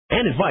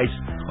and advice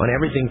on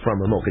everything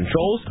from remote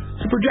controls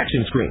to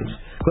projection screens.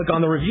 Click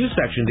on the review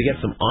section to get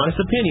some honest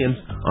opinions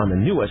on the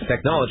newest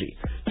technology.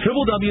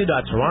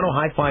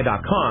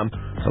 www.torontohifi.com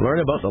to learn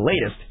about the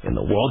latest in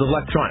the world of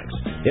electronics.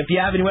 If you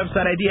have any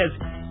website ideas,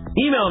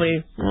 email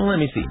me. Let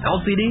me see.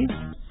 LCD?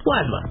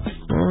 Plasma.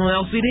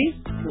 LCD?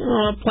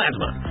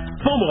 Plasma.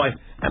 Homeboy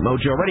at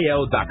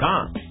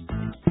mojoradio.com.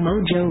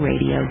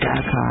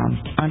 mojoradio.com.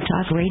 On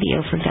Talk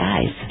Radio for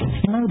Guys.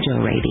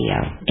 Mojo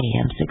Radio,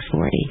 AM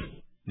 640.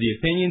 The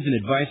opinions and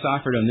advice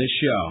offered on this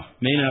show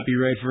may not be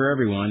right for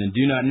everyone and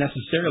do not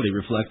necessarily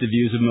reflect the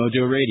views of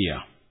Mojo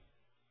Radio.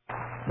 10,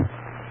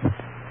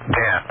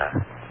 9,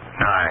 8,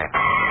 7.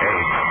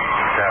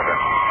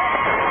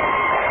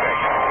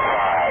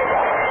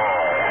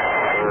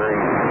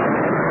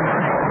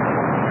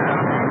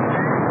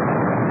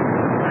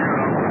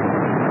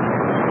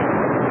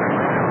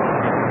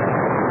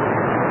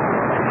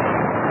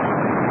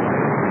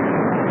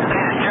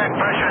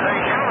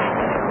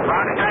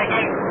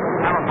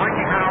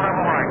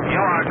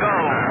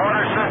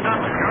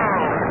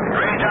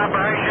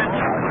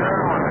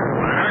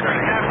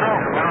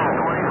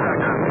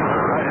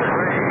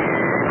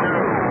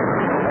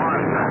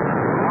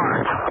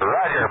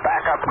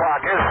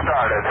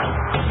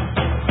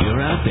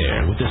 You're out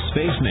there with the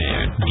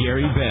spaceman,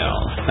 Gary Bell.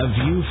 A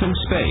view from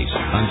space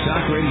on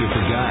Talk Radio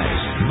for Guys.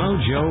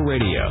 Mojo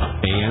Radio,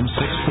 AM 640.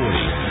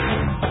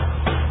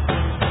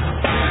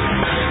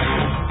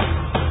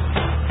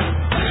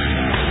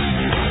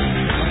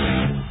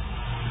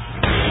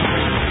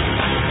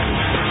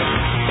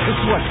 This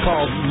is what's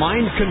called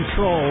Mind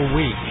Control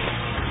Week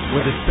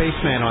with a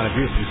spaceman on A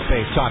View from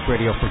Space. Talk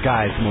Radio for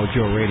Guys,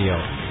 Mojo Radio,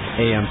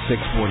 AM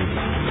 640.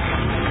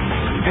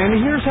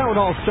 And here's how it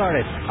all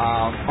started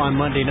on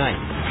Monday night.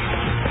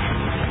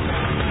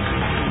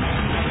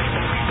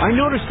 I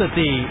noticed that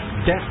the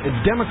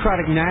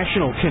Democratic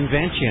National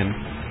Convention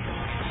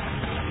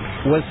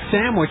was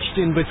sandwiched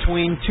in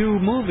between two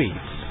movies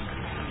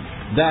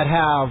that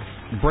have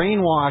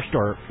brainwashed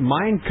or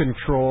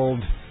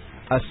mind-controlled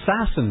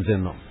assassins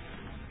in them.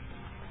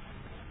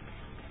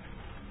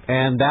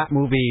 And that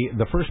movie,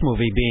 the first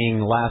movie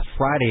being last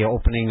Friday,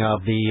 opening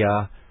of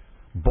the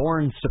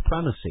Born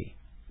Supremacy.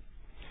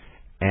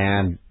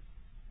 And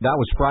that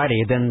was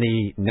Friday. Then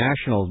the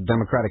National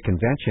Democratic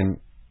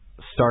Convention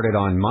started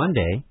on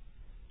Monday,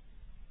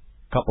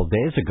 a couple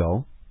days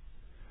ago.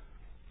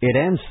 It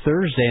ends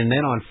Thursday, and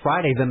then on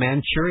Friday, the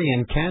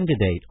Manchurian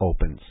Candidate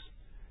opens.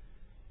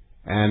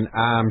 And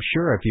I'm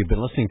sure if you've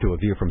been listening to A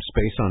View from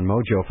Space on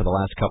Mojo for the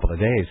last couple of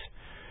days,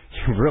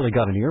 you've really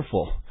got an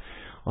earful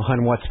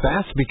on what's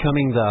fast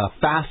becoming the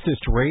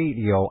fastest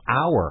radio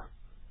hour.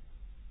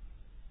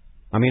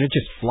 I mean, it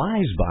just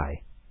flies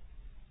by.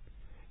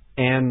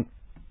 And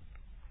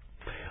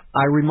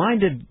I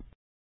reminded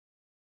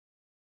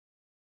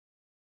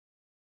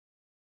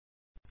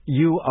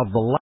you of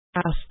the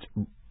last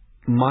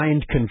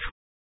mind control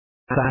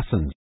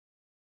assassins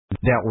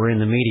that were in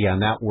the media,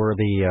 and that were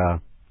the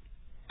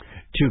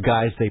two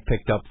guys they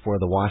picked up for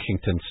the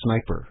Washington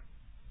sniper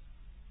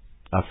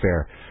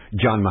affair,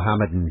 John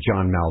Muhammad and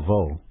John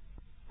Malveaux,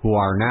 who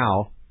are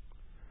now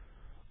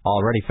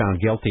already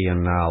found guilty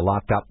and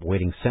locked up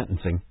waiting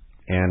sentencing.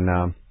 And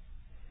I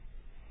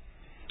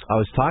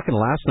was talking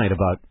last night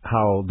about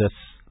how this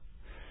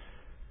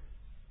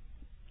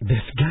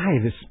guy,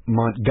 this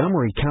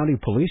Montgomery County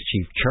Police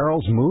Chief,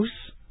 Charles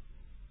Moose,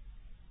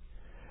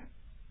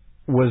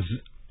 was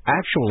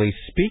actually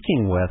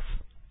speaking with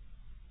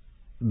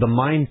the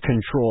mind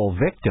control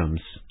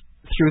victims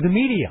through the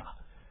media.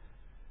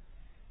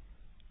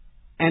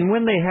 And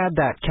when they had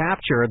that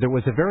capture, there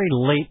was a very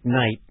late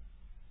night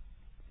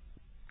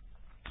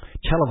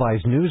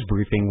televised news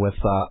briefing with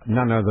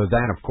none other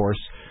than, of course,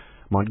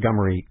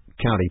 Montgomery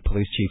County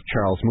Police Chief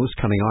Charles Moose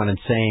coming on and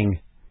saying,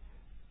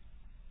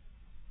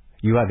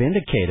 "You have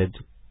indicated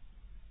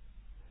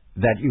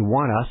that you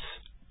want us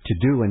to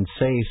do and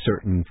say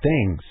certain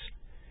things.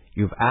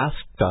 You've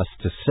asked us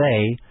to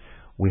say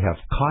we have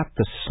caught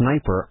the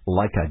sniper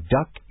like a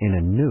duck in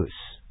a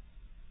noose.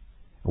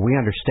 We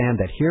understand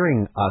that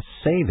hearing us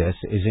say this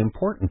is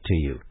important to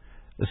you."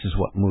 This is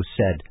what Moose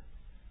said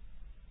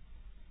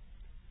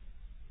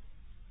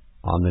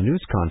on the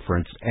news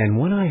conference. And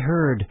when I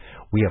heard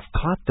we have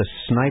caught the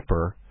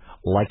sniper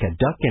like a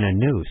duck in a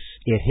noose,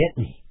 it hit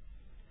me.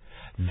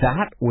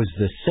 That was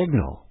the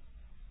signal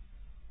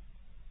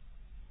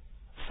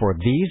for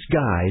these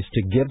guys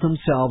to give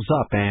themselves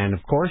up. And,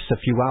 of course, a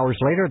few hours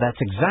later,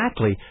 that's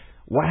exactly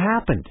what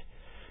happened.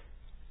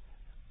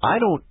 I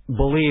don't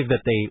believe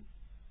that they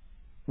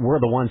were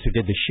the ones who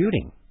did the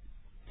shooting.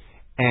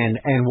 And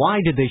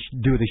why did they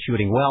do the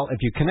shooting? Well,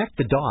 if you connect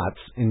the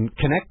dots and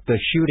connect the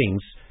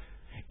shootings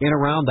in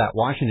around that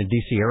Washington,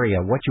 D.C.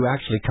 area, what you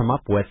actually come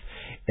up with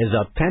is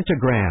a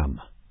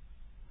pentagram,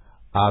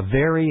 a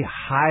very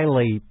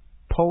highly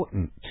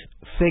potent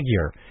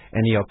figure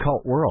in the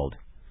occult world.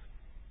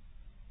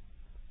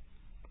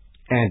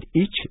 And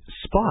each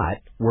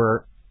spot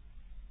where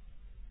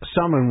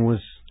someone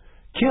was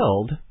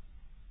killed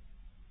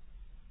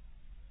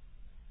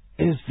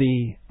is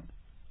the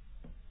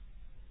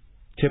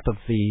tip of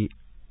the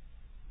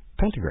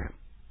pentagram.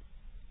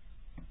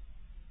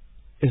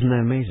 Isn't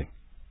that amazing?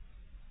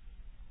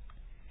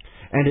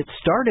 And it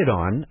started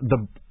on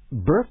the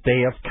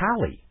birthday of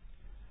Kali.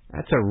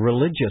 That's a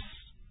religious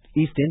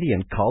East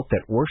Indian cult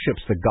that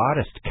worships the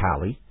goddess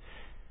Kali.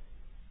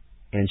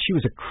 And she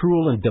was a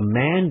cruel and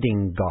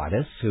demanding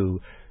goddess who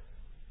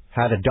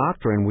had a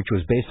doctrine which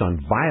was based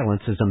on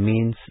violence as a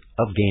means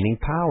of gaining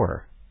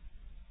power.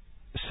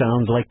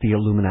 Sound like the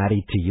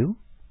Illuminati to you?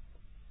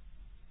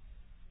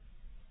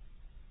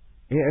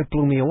 Yeah, it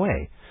blew me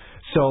away.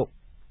 So,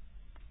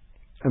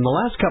 in the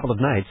last couple of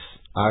nights,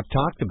 I've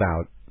talked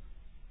about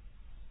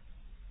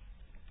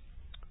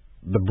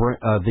the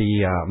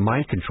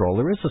mind control.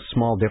 There is a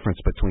small difference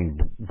between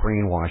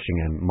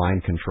brainwashing and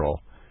mind control.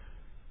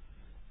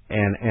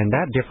 And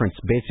that difference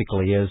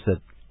basically is that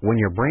when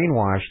you're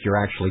brainwashed,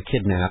 you're actually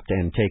kidnapped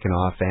and taken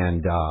off,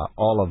 and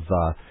all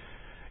of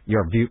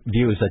your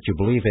views that you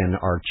believe in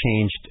are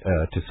changed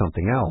to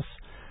something else.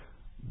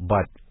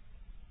 But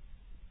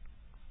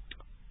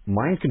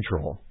mind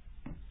control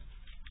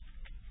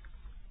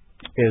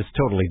is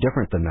totally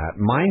different than that.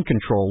 Mind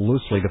control,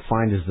 loosely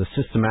defined, is the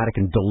systematic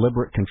and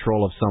deliberate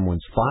control of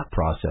someone's thought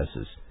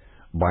processes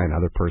by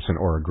another person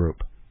or a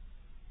group.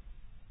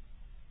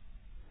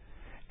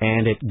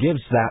 And it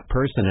gives that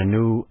person a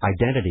new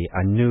identity,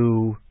 a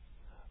new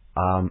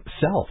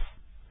self.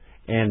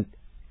 And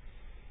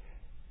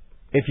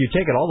if you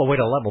take it all the way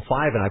to level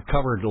 5, and I've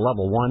covered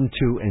level 1,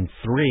 2, and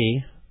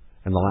 3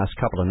 in the last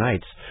couple of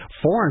nights,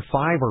 4 and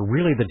 5 are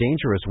really the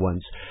dangerous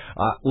ones.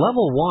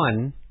 Level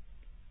 1,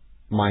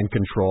 mind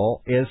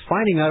control, is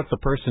finding out if the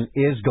person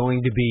is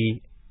going to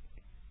be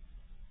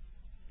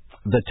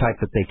the type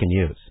that they can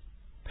use.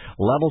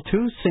 Level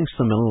 2 sinks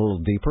them a little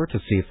deeper to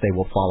see if they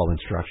will follow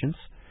instructions.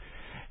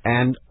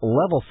 And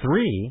level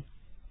 3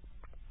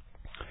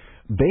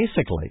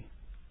 basically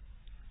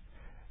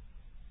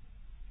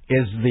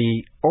is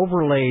the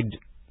overlaid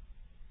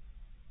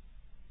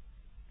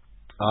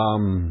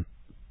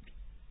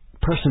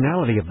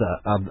personality of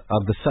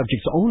the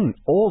subject's own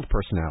old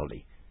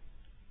personality.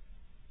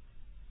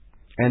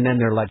 And then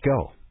they're let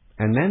go.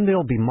 And then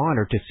they'll be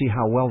monitored to see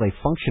how well they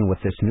function with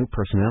this new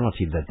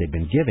personality that they've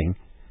been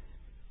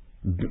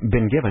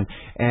given.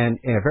 And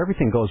if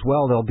everything goes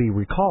well, they'll be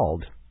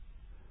recalled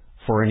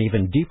for an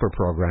even deeper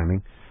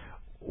programming,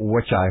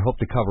 which I hope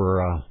to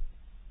cover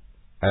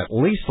at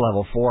least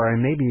level 4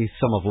 and maybe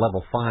some of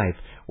level 5,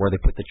 where they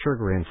put the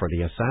trigger in for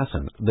the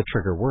assassin, the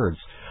trigger words.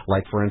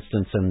 Like, for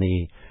instance, in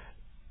the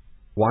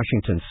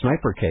Washington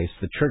sniper case,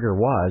 the trigger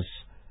was,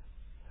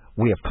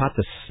 "We have caught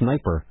the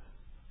sniper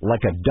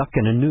like a duck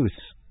in a noose."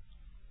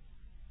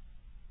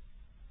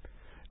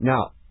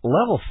 Now,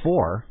 level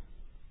 4,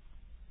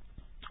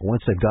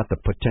 once they've got the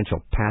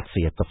potential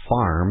patsy at the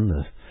farm,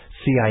 the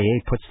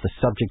CIA puts the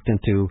subject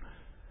into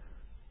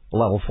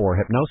level 4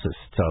 hypnosis.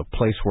 It's a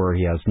place where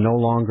he has no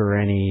longer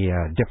any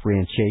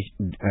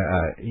differentiation.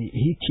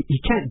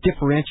 He can't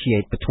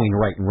differentiate between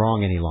right and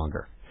wrong any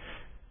longer.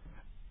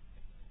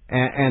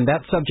 And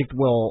that subject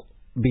will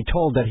be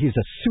told that he's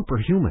a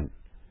superhuman.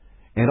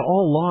 And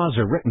all laws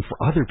are written for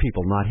other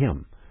people, not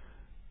him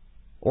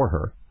or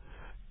her.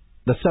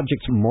 The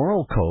subject's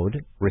moral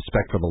code,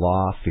 respect for the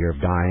law, fear of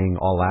dying,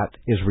 all that,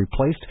 is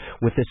replaced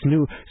with this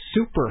new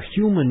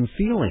superhuman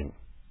feeling.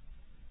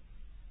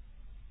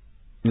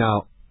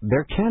 Now,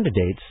 their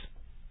candidates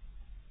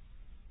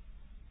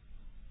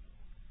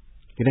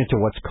get into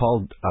what's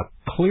called a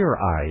clear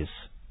eyes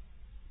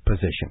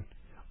position,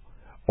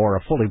 or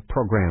a fully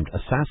programmed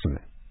assassin,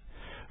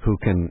 who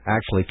can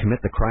actually commit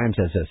the crimes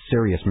as a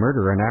serious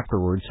murderer and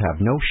afterwards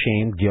have no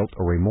shame, guilt,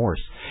 or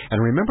remorse.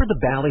 And remember the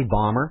Bali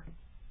bomber?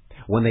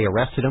 When they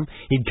arrested him,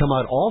 he'd come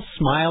out all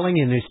smiling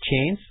in his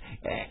chains,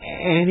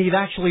 and he'd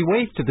actually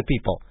wave to the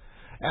people,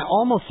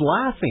 almost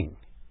laughing.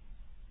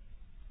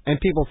 And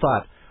people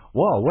thought,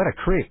 whoa, what a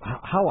creep,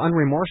 how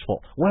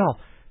unremorseful. Well,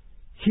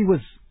 he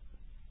was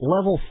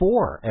level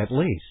 4 at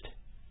least.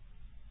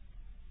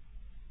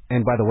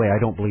 And by the way, I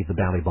don't believe the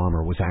Bali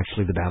bomber was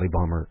actually the Bali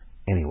bomber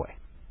anyway.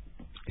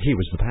 He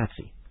was the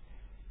patsy.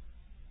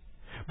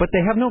 But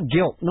they have no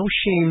guilt, no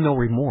shame, no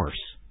remorse.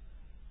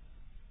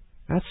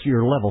 That's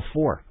your level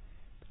 4.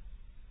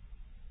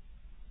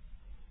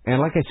 And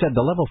like I said,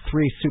 the level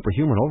 3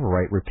 superhuman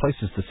overwrite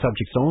replaces the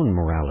subject's own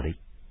morality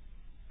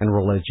and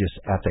religious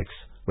ethics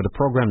with a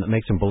program that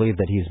makes him believe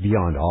that he is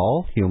beyond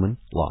all human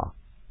law.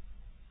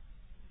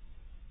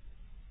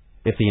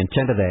 If the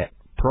intent of that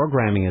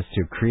programming is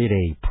to create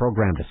a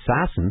programmed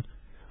assassin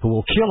who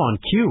will kill on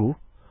cue,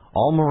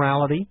 all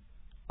morality,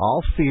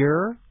 all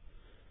fear,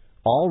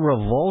 all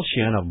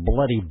revulsion of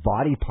bloody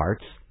body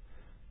parts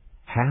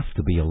have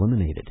to be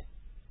eliminated.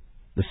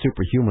 The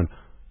superhuman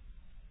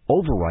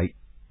overwrite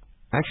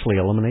actually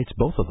eliminates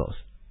both of those.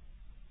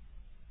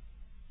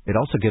 It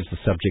also gives the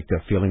subject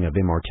a feeling of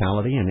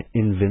immortality and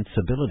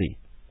invincibility.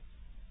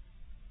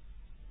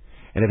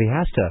 And if he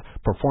has to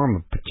perform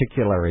a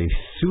particularly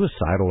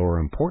suicidal or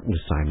important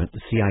assignment,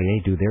 the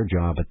CIA do their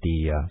job at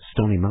the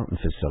Stony Mountain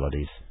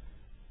facilities.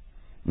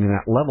 In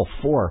that level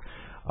 4,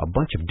 a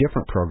bunch of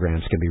different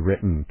programs can be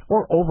written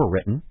or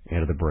overwritten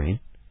into the brain.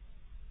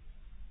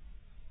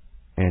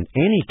 And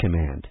any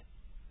command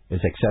is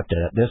accepted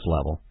at this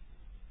level.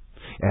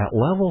 At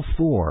level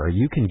 4,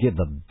 you can give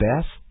the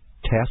best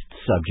test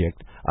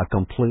subject a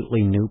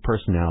completely new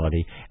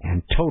personality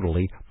and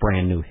totally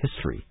brand new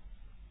history.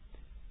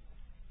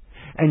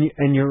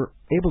 And you're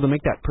able to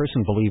make that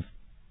person believe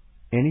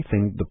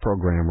anything the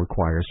program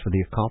requires for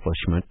the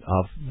accomplishment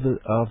of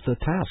the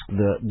task,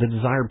 the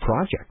desired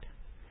project.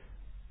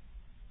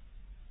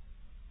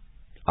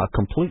 A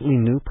completely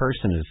new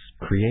person is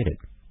created,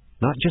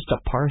 not just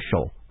a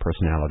partial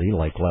personality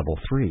like level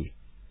 3.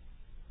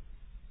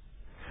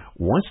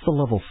 Once the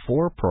level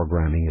 4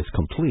 programming is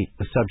complete,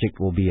 the subject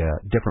will be a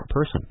different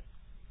person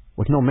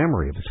with no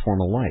memory of his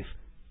former life.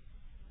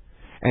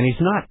 And he's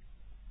not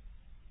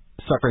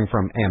suffering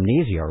from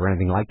amnesia or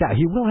anything like that.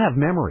 He will have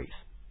memories.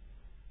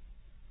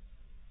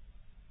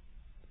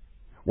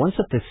 Ones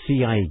that the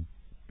CIA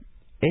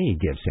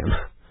gives him.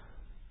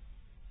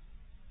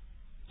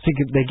 See,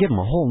 they give him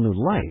a whole new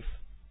life.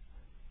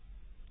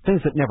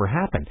 Things that never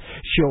happened.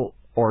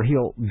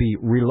 He'll be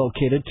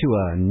relocated to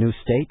a new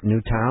state,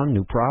 new town,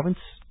 new province,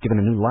 given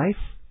a new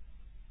life.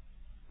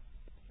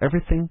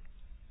 Everything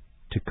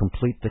to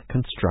complete the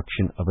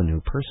construction of a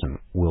new person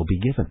will be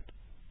given.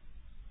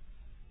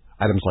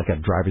 Items like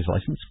a driver's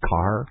license,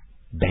 car,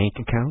 bank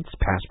accounts,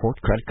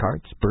 passport, credit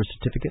cards, birth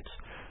certificates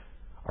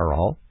are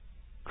all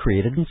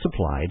created and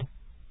supplied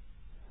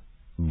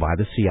by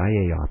the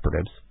CIA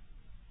operatives,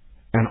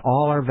 and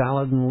all are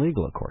valid and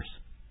legal, of course.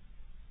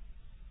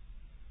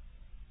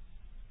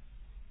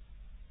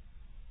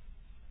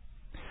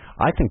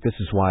 I think this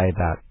is why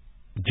that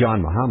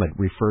John Muhammad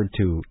referred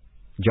to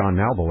John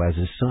Malvo as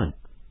his son.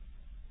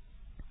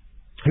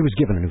 He was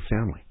given a new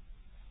family.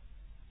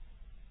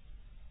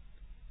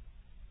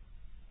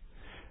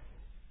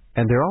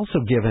 And they're also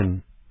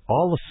given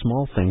all the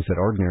small things that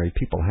ordinary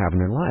people have in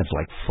their lives,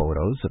 like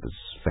photos of his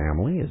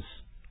family. His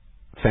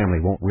family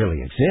won't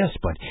really exist,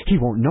 but he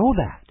won't know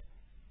that.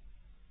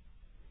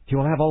 He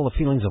will have all the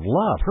feelings of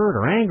love, hurt,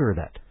 or anger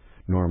that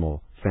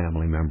normal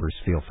family members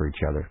feel for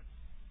each other.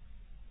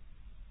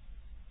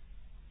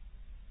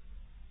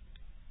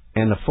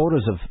 And the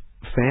photos of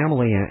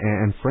family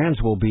and friends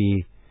will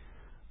be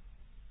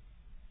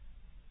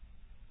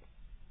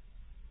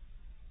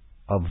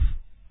of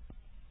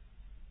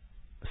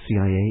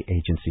CIA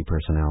agency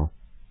personnel.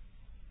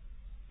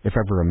 If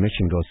ever a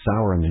mission goes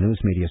sour and the news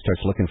media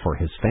starts looking for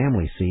his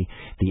family, see,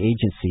 the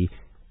agency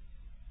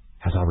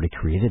has already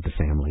created the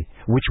family,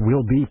 which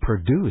will be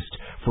produced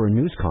for a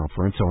news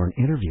conference or an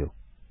interview.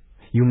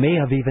 You may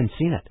have even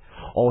seen it.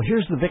 Oh,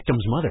 here's the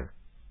victim's mother.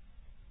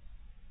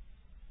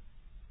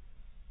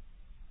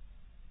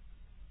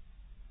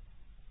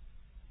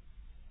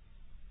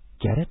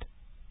 Get it?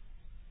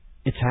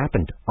 It's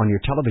happened on your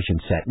television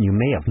set, and you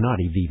may have not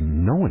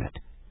even known it.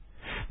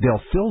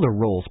 They'll fill their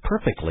roles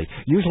perfectly,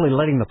 usually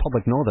letting the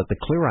public know that the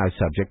Clear Eye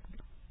subject,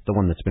 the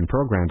one that's been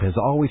programmed, has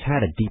always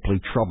had a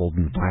deeply troubled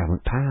and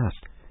violent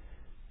past.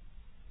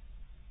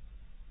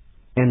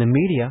 And the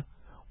media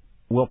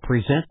will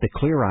present the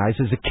Clear Eyes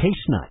as a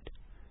case nut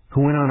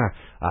who went on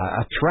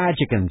a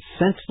tragic and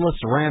senseless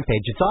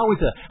rampage. It's always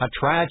a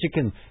tragic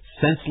and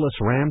senseless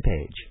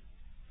rampage.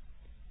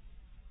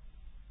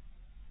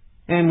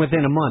 And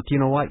within a month, you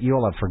know what?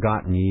 You'll have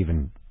forgotten you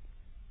even...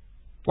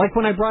 Like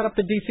when I brought up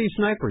the DC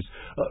snipers.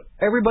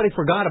 Everybody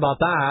forgot about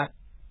that.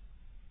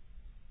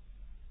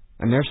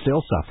 And they're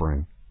still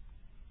suffering.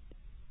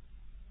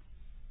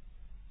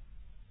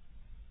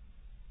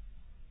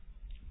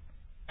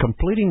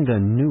 Completing the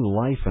new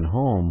life and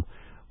home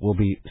will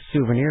be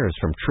souvenirs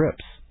from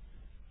trips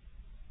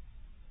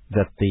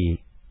that the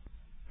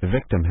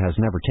victim has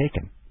never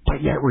taken,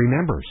 but yet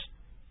remembers.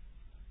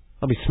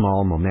 There'll be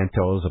small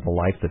mementos of a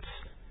life that's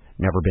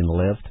never been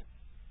lived,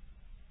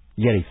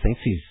 yet he thinks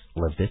he's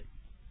lived it.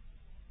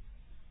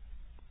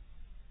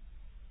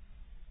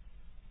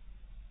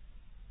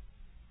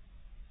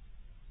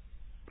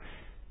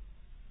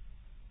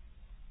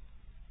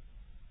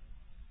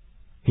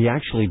 He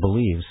actually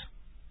believes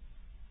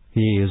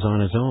he is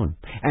on his own.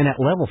 And at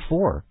level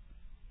 4,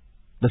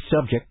 the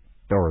subject,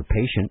 or a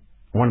patient,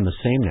 one and the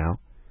same now,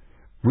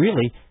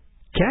 really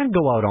can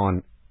go out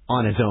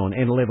on his own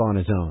and live on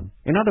his own.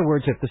 In other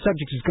words, if the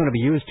subject is going to be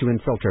used to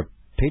infiltrate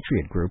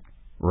patriot group,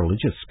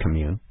 religious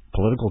commune,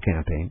 political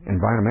campaign,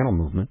 environmental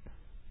movement,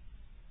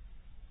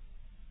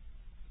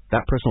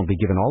 that person will be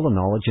given all the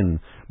knowledge and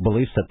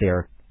beliefs that they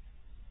are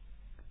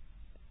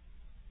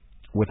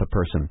with a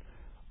person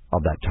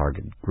of that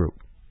target group.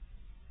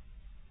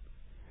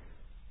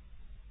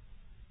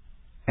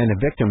 And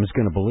the victim is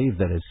going to believe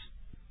that his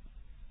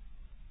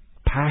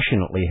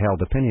passionately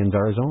held opinions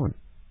are his own.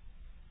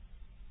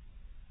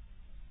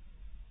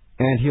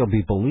 And he'll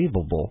be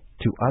believable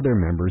to other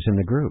members in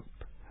the group,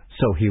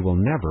 so he will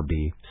never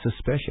be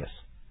suspicious.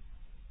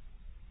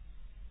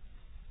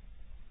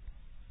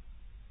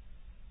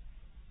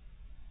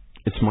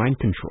 It's mind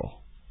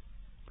control.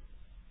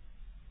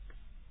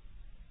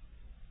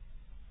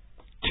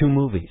 2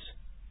 movies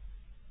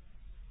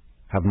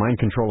have mind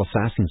control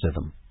assassins in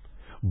them.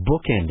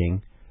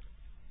 bookending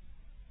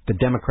the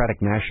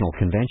Democratic National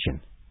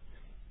Convention.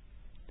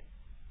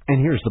 And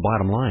here's the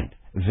bottom line.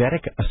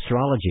 Vedic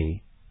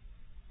astrology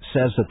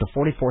says that the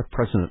 44th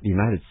President of the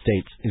United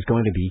States is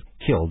going to be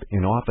killed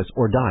in office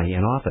or die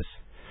in office.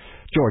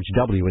 George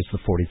W. is the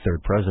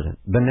 43rd President.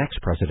 The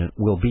next President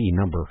will be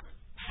number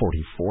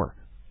 44.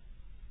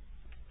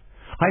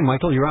 Hi,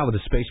 Michael. You're on with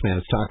the Spaceman.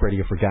 It's Talk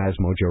Radio for Guys,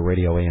 Mojo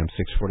Radio AM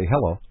 640.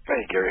 Hello.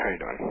 Hey, Gary. How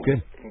you doing? Good.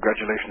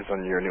 Congratulations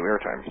on your new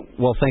airtime.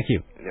 Well, thank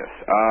you. Yes.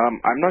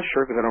 I'm not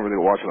sure because I don't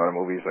really watch a lot of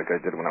movies like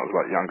I did when I was a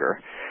lot younger.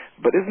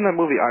 But isn't that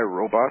movie I,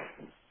 Robot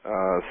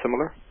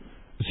similar?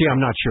 See,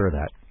 I'm not sure of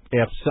that.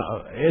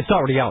 It's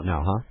already out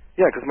now, huh?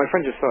 Yeah, because my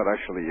friend just saw it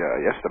actually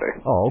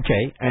yesterday. Oh,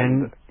 okay.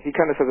 And he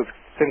kind of says it's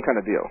the same kind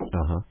of deal.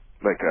 Uh-huh.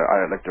 Like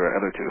I like the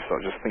other two, so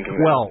I was just thinking.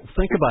 Well,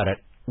 think about it.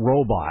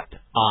 Robot.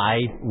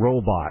 I,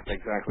 robot.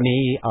 Exactly.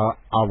 Me,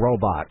 a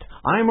robot.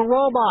 I'm a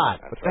robot.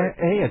 That's right.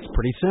 Hey, it's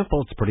pretty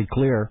simple. It's pretty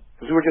clear.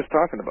 Because we were just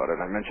talking about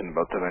it. I mentioned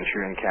about the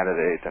Manchurian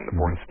Candidate and the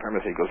Born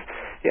Supremacy. He goes,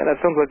 yeah, that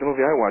sounds like the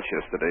movie I watched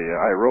yesterday,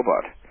 I,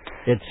 Robot.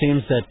 It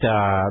seems that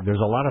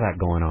there's a lot of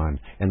that going on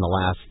in the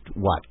last,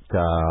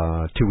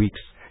 2 weeks?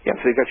 Yeah,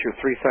 so you got your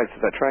three sides to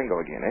that triangle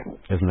again,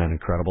 eh? Isn't that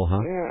incredible,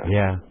 huh?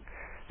 Yeah.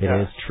 It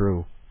is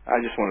true. I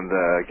just wanted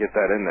to get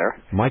that in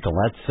there. Michael,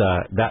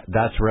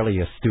 that's really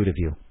astute of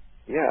you.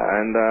 Yeah,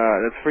 and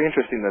it's very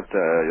interesting that,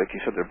 like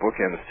you said, they're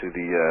bookends to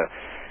the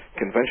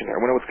convention here.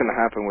 I wonder what's going to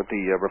happen with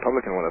the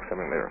Republican one that's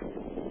coming later.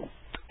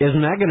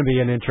 Isn't that going to be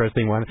an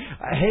interesting one?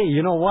 Hey,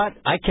 you know what?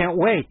 I can't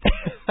wait.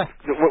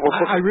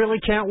 I really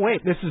can't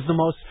wait. This is the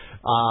most...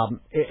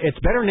 it's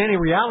better than any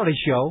reality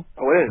show.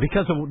 Oh, it is.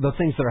 Because of the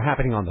things that are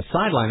happening on the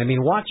sideline. I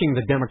mean, watching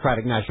the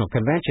Democratic National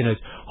Convention is,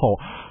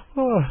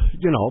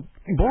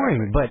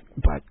 boring. But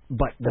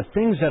the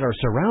things that are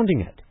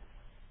surrounding it.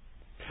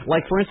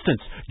 Like, for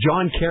instance,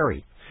 John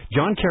Kerry.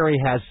 John Kerry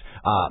has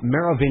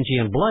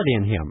Merovingian blood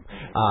in him.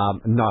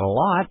 Not a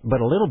lot,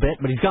 but a little bit.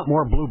 But he's got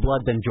more blue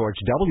blood than George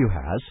W.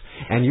 has.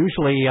 And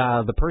usually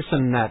the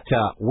person that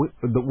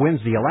wins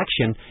the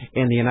election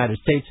in the United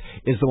States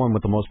is the one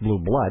with the most blue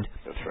blood.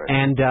 That's right.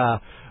 And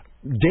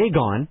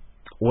Dagon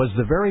was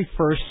the very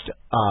first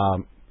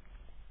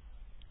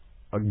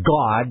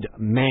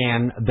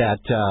man that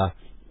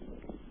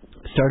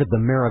started the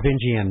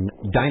Merovingian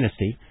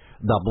dynasty,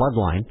 the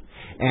bloodline.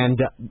 And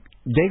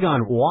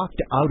Dagon walked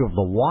out of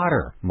the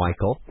water,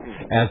 Michael,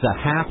 as a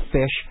half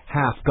fish,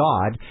 half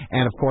god,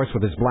 and of course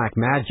with his black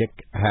magic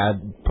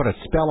had put a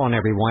spell on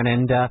everyone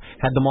and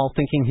had them all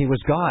thinking he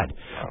was God.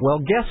 Well,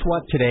 guess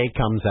what today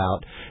comes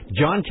out?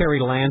 John Kerry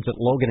lands at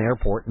Logan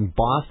Airport in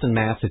Boston,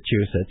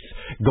 Massachusetts,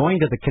 going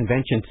to the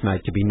convention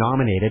tonight to be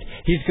nominated.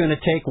 He's going to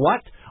take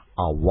what?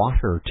 A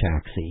water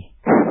taxi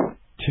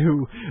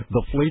to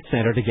the Fleet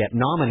Center to get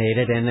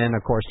nominated, and then,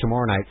 of course,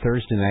 tomorrow night,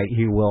 Thursday night,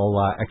 he will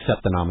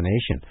accept the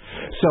nomination.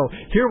 So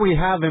here we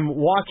have him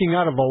walking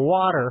out of the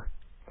water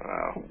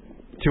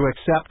to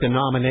accept a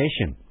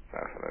nomination.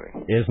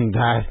 Fascinating. Isn't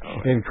that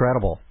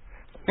incredible?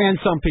 And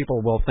some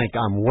people will think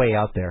I'm way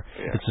out there.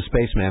 Yeah. It's the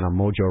Spaceman on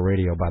Mojo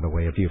Radio, by the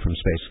way, a view from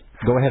space.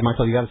 Go ahead,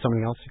 Michael. You got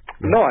something else?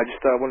 No, I just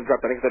want to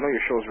drop that because I know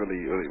your show's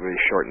really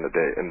short in the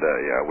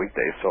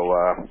weekdays. So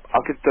I'll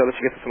let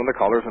you get to some of the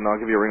callers, and I'll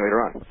give you a ring later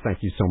on.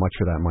 Thank you so much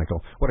for that, Michael.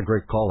 What a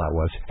great call that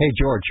was. Hey,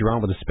 George, you're on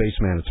with the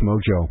Spaceman. It's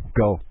Mojo.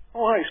 Go.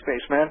 Oh, hi,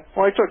 Spaceman.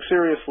 Well, I took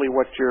seriously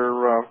what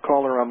your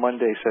caller on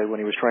Monday said when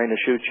he was trying to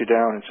shoot you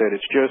down and said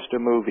it's just a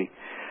movie.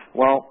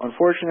 Well,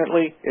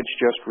 unfortunately, it's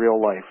just real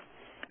life.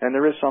 And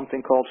there is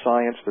something called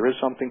science, there is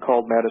something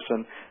called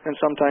medicine, and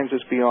sometimes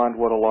it's beyond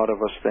what a lot of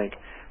us think,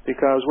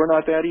 because we're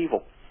not that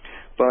evil.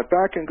 But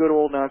back in good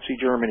old Nazi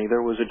Germany,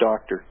 there was a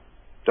doctor,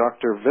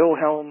 Dr.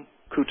 Wilhelm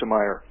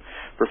Kutemeyer,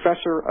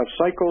 professor of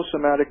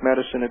psychosomatic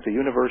medicine at the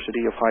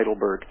University of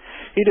Heidelberg.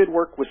 He did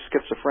work with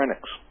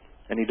schizophrenics,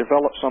 and he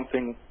developed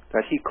something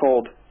that he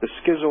called the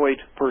schizoid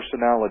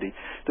personality.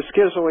 The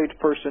schizoid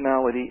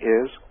personality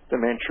is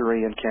the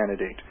Manchurian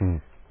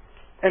Candidate.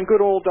 And good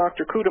old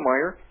Dr.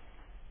 Kutemeyer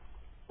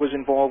was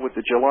involved with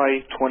the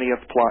July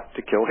 20th plot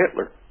to kill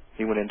Hitler.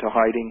 He went into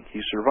hiding. He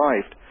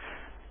survived.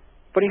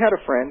 But he had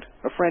a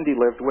friend he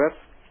lived with,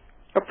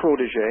 a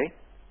protege.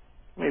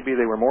 Maybe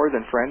they were more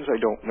than friends, I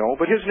don't know.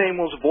 But his name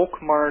was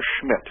Volkmar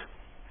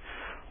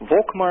Schmidt.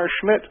 Volkmar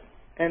Schmidt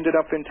ended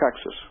up in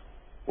Texas,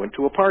 went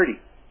to a party,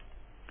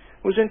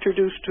 was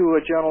introduced to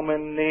a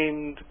gentleman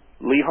named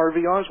Lee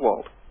Harvey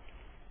Oswald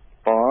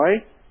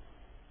by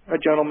a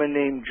gentleman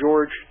named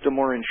George de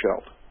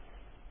Mohrenschildt.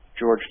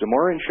 George de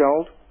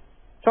Mohrenschildt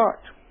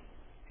talked.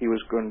 He was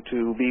going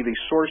to be the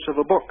source of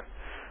a book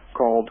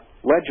called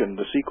Legend,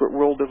 The Secret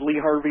World of Lee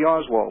Harvey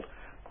Oswald.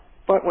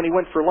 But when he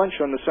went for lunch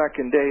on the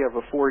second day of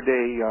a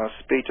 4-day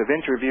spate of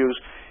interviews,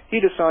 he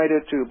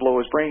decided to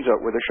blow his brains out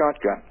with a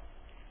shotgun.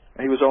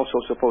 He was also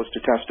supposed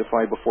to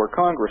testify before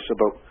Congress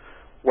about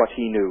what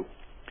he knew.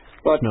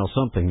 But smell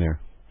something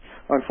there.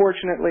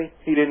 Unfortunately,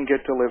 he didn't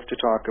get to live to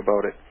talk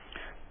about it.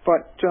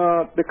 But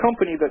the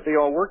company that they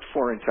all worked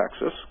for in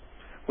Texas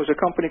was a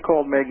company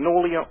called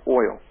Magnolia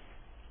Oil.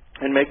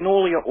 And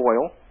Magnolia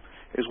Oil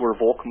is where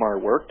Volkmar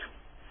worked,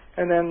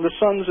 and then the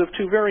sons of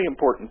two very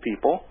important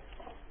people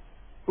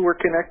who were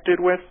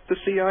connected with the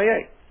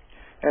CIA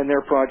and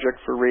their project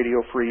for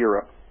Radio Free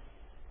Europe.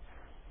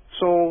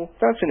 So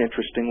that's an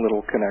interesting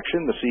little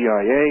connection. The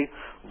CIA,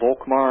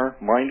 Volkmar,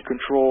 mind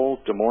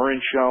control, de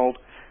Mohrenscheld,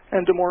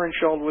 and de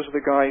Mohrenscheld was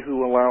the guy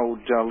who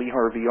allowed Lee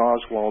Harvey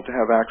Oswald to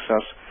have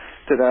access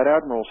to that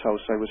admiral's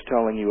house I was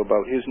telling you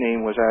about. His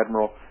name was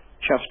Admiral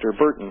Chester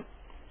Burton.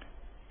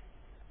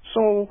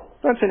 So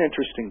that's an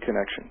interesting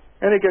connection.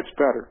 And it gets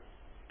better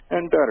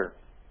and better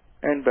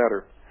and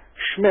better.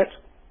 Schmidt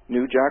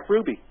knew Jack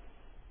Ruby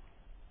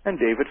and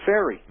David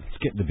Ferry.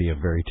 It's getting to be a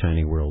very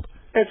tiny world.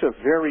 It's a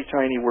very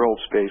tiny world,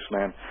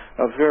 Spaceman.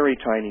 A very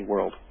tiny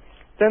world.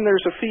 Then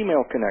there's a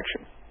female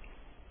connection.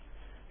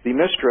 The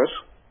mistress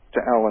to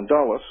Alan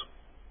Dulles,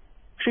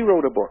 she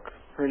wrote a book.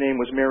 Her name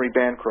was Mary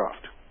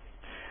Bancroft.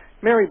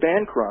 Mary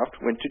Bancroft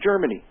went to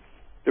Germany.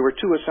 There were 2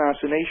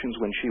 assassinations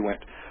when she went.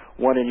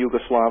 One in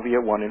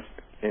Yugoslavia, one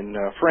in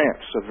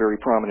France, of very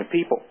prominent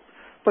people.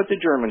 But the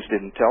Germans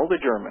didn't tell the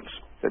Germans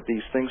that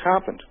these things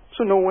happened,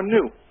 so no one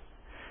knew.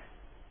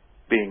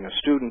 Being a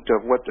student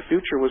of what the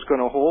future was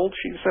going to hold,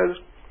 she says,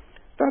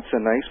 that's a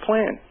nice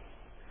plan.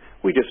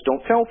 We just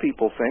don't tell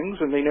people things,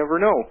 and they never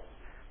know.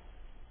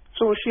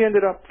 So she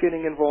ended up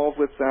getting involved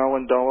with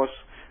Alan Dulles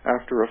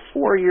after a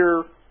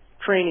 4-year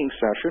training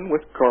session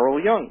with Carl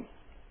Jung,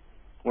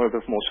 one of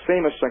the most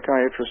famous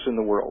psychiatrists in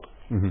the world.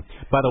 Mm-hmm.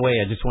 By the way,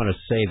 I just want to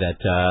say that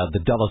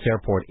the Dulles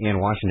Airport in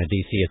Washington,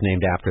 D.C. is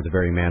named after the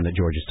very man that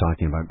George is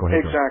talking about. Go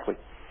ahead. Exactly.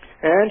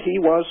 And he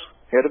was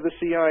head of the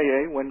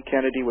CIA when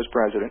Kennedy was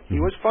president. He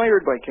was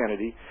fired by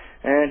Kennedy,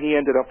 and he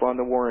ended up on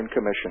the Warren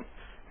Commission.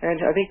 And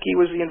I think he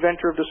was the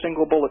inventor of the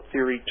single bullet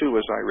theory, too,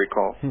 as I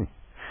recall.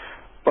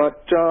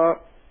 But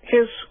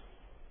his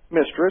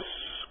mistress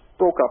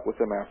broke up with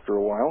him after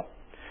a while,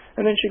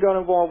 and then she got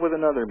involved with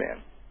another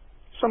man,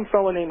 some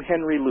fellow named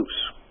Henry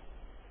Luce.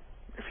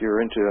 If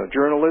you're into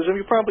journalism,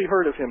 you probably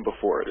heard of him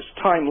before. It's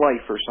Time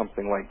Life or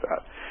something like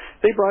that.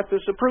 They brought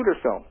this Zapruder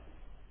film.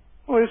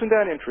 Well, isn't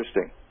that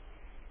interesting?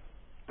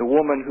 The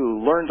woman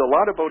who learned a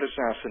lot about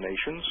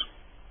assassinations,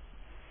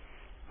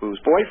 whose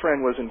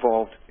boyfriend was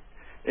involved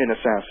in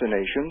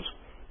assassinations,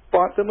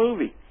 bought the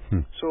movie.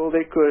 So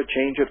they could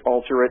change it,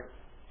 alter it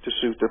to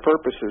suit their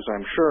purposes,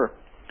 I'm sure.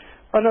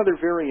 Another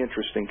very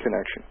interesting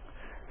connection.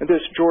 And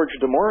this George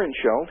de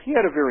Mohrenscheld, he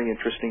had a very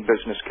interesting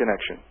business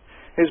connection.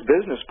 His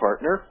business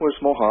partner was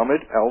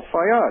Mohammed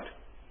Al-Fayed.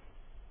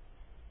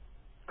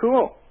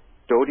 Cool.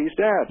 Dodi's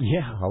dad.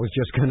 Yeah, I was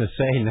just going to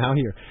say, now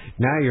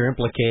you're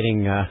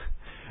implicating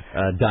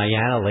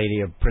Diana,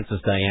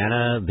 Princess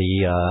Diana,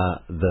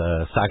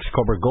 the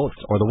Saxe-Coburg-Gotts,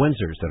 or the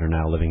Windsors that are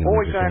now living in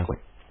Windsor. Exactly.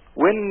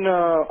 When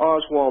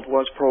Oswald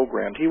was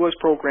programmed, he was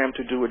programmed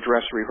to do a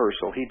dress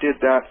rehearsal. He did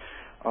that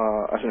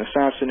as an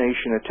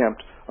assassination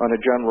attempt on a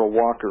General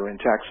Walker in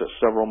Texas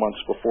several months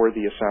before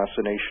the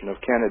assassination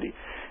of Kennedy.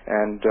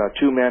 And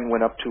 2 men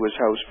went up to his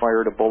house,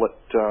 fired a bullet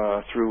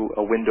through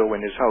a window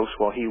in his house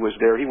while he was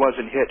there. He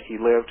wasn't hit, he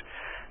lived,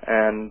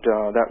 and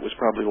that was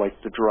probably like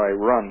the dry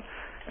run.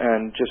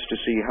 And just to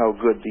see how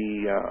good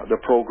the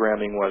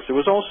programming was. There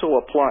was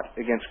also a plot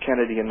against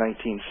Kennedy in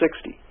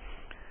 1960,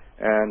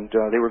 and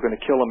they were going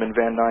to kill him in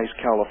Van Nuys,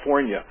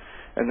 California.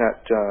 And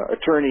that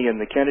attorney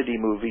in the Kennedy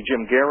movie,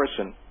 Jim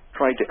Garrison,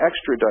 tried to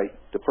extradite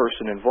the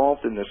person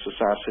involved in this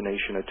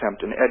assassination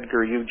attempt, an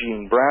Edgar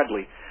Eugene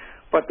Bradley.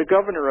 But the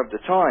governor of the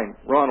time,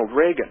 Ronald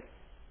Reagan,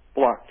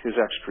 blocked his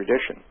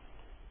extradition.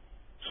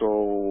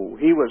 So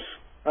he was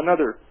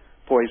another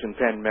Poison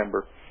Pen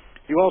member.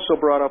 You also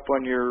brought up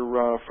on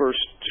your first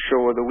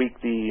show of the week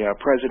the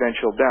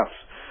presidential deaths.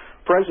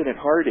 President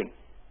Harding,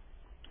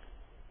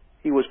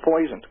 he was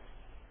poisoned.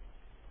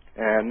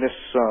 And this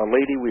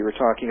lady we were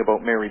talking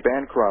about, Mary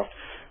Bancroft,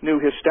 knew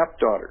his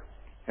stepdaughter.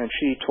 And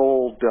she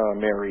told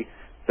Mary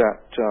that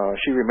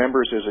she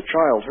remembers as a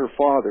child her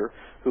father,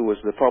 who was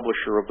the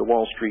publisher of the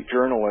Wall Street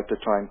Journal at the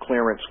time,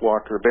 Clarence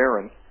Walker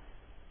Barron,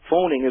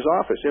 phoning his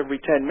office every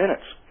 10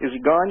 minutes. Is he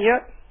gone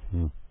yet?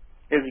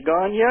 Is he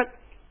gone yet?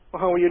 Well,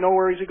 how will you know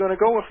where is he going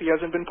to go if he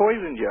hasn't been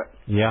poisoned yet?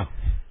 Yeah.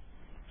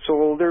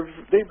 So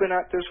they've been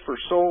at this for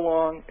so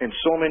long in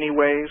so many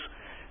ways.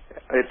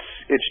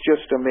 It's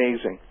just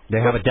amazing. They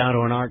have it down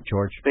to an art,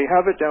 George. They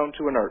have it down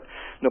to an art.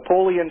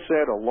 Napoleon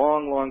said a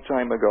long, long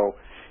time ago,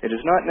 it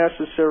is not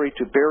necessary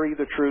to bury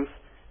the truth.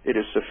 It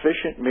is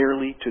sufficient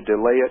merely to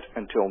delay it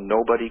until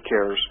nobody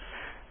cares.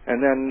 And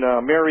then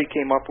Mary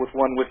came up with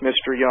one with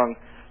Mr. Young.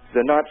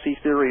 The Nazi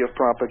theory of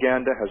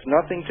propaganda has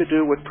nothing to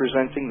do with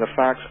presenting the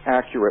facts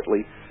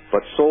accurately,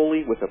 but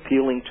solely with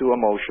appealing to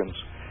emotions.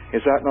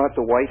 Is that not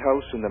the White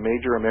House and the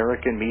major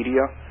American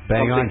media?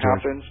 Bang Something on,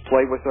 George. happens,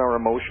 play with our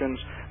emotions,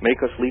 make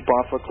us leap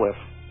off a cliff.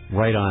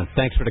 Right on.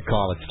 Thanks for the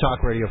call. It's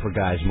Talk Radio for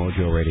Guys,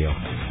 Mojo Radio.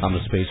 I'm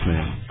the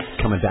Spaceman.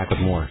 Coming back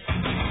with more.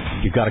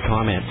 If you've got a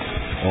comment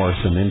or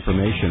some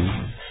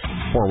information,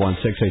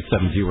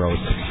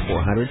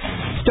 416-870-6400.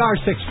 Star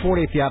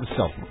 640 if you have a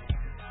cell phone.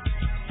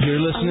 You're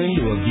listening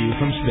to A View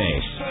from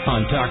Space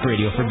on Talk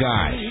Radio for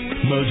Guys,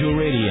 Mojo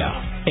Radio,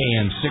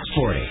 AM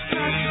 640.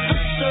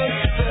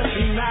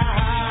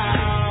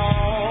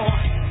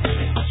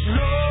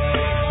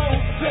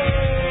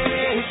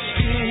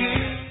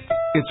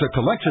 It's a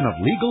collection of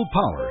legal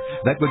power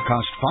that would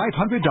cost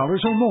 $500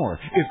 or more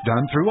if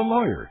done through a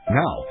lawyer.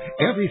 Now,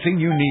 everything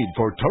you need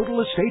for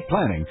total estate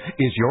planning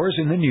is yours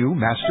in the new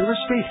Master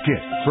Estate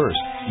Kit.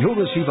 First,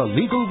 you'll receive a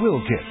legal will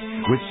kit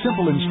with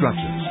simple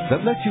instructions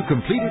that let you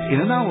complete it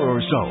in an hour or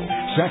so.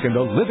 Second,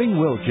 a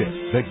living will kit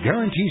that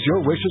guarantees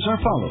your wishes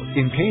are followed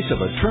in case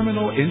of a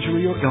terminal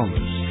injury or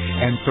illness.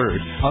 And third,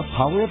 a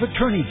power of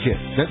attorney kit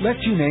that lets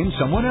you name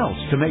someone else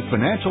to make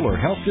financial or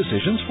health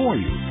decisions for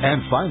you.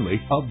 And finally,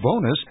 a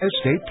bonus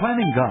estate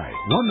planning guide,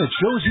 one that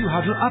shows you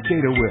how to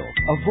update a will,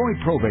 avoid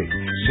probate,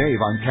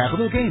 save on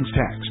capital gains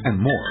tax, and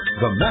more.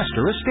 The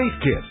Master Estate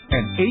Kit,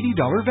 an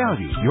 $80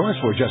 value, yours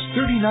for just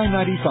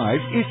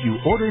 $39.95 if you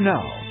order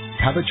now.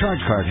 Have a charge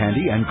card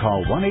handy and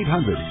call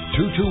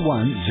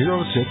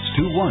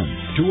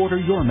 1-800-221-0621 to order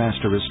your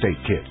Master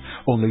Estate Kit.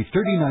 Only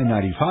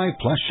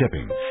 $39.95 plus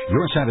shipping.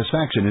 Your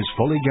satisfaction is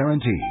fully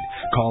guaranteed.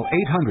 Call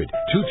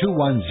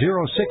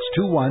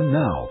 800-221-0621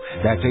 now.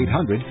 That's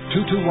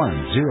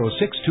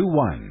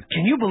 800-221-0621.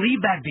 Can you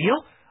believe that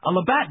deal? A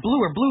Labatt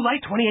Blue or Blue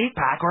Light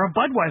 28-pack or a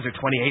Budweiser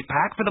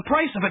 28-pack for the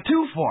price of a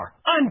 2-for.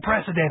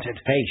 Unprecedented.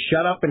 Hey,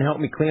 shut up and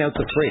help me clean out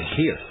the fridge.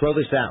 Here, throw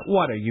this out.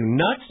 What, are you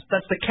nuts?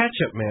 That's the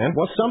ketchup, man.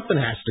 Well,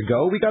 something has to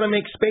go. We gotta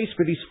make space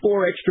for these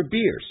 4 extra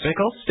beers.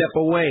 Pickles? Step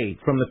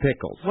away from the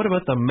pickles. What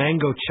about the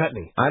mango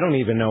chutney? I don't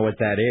even know what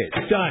that is.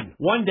 Done.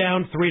 1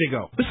 down, 3 to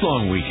go. This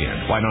long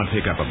weekend, why not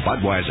pick up a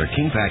Budweiser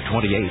King Pack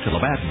 28 to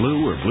Labatt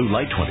Blue or Blue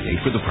Light 28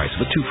 for the price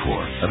of a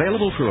 2-for.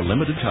 Available for a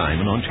limited time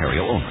in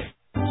Ontario only.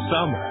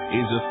 Summer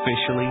is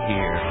officially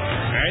here.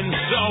 And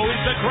so is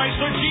the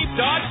Chrysler Jeep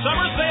Dodge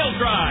Summer Sales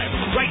Drive.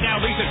 Right now,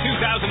 lease a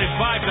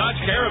 2005 Dodge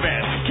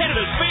Caravan,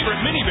 Canada's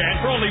favorite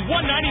minivan, for only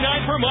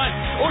 $199 per month.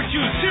 Or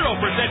choose 0%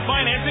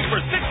 financing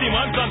for 60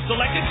 months on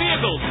selected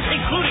vehicles,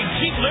 including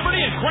Jeep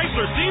Liberty and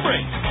Chrysler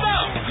Sebring. So,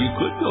 You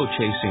could go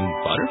chasing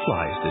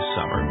butterflies this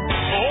summer.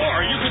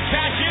 or you could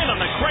cash in on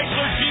the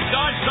Chrysler Jeep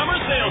Dodge Summer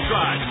Sales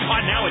Drive.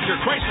 On now at your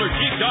Chrysler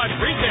Jeep Dodge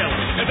retail.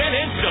 Event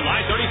ends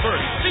July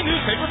 31st. See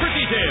newspaper for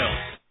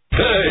details.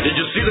 Hey, did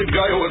you see the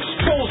guy who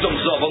exposed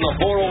himself on the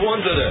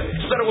 401 today?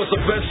 Said it was the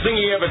best thing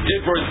he ever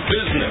did for his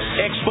business.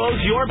 Expose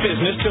your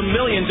business to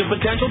millions of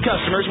potential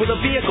customers with a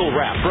vehicle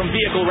wrap from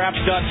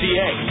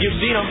vehiclewraps.ca. You've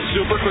seen them,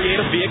 super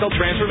creative vehicle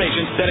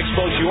transformations that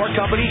expose your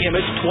company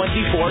image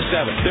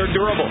 24/7. They're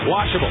durable,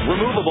 washable,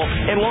 removable,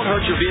 and won't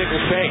hurt your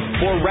vehicle's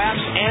paint. For wraps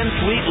and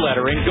fleet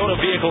lettering, go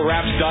to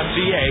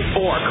vehiclewraps.ca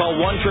or call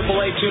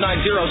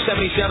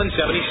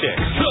 1-888-290-7776.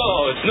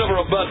 Oh, it's never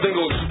a bad thing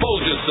to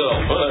expose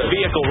yourself.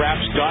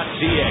 Vehiclewraps.ca.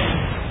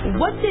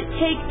 What's it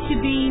take to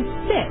be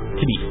fit?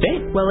 To be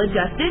fit?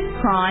 Well-adjusted,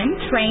 primed,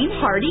 trained,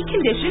 hardy,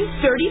 conditioned,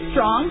 sturdy,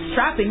 strong,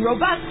 strapping,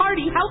 robust,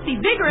 hardy, healthy,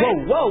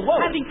 vigorous. Whoa.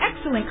 Having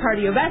excellent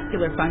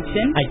cardiovascular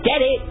function. I get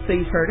it. So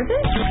you've heard of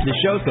it? The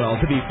show's called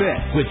To Be Fit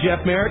with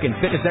Jeff Merrick and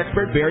fitness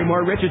expert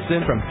Barrymore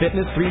Richardson from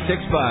Fitness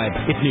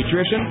 365. It's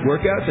nutrition,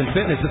 workouts, and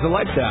fitness as a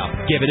lifestyle.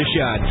 Give it a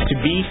shot. To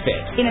Be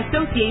Fit. In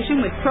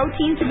association with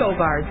Protein To Go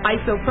Bars,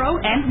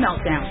 IsoPro, and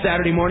Meltdown.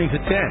 Saturday mornings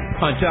at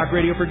 10 on Talk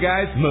Radio for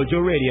Guys,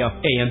 Mojo Radio,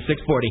 AM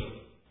 640.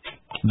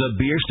 The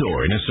Beer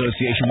Store, in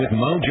association with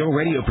Mojo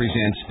Radio,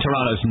 presents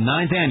Toronto's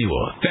 9th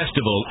Annual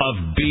Festival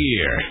of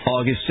Beer,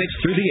 August 6th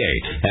through the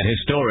 8th at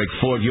historic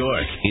Fort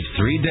York. It's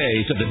 3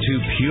 days of the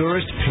 2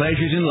 purest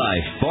pleasures in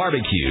life,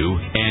 barbecue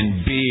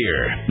and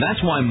beer.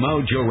 That's why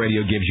Mojo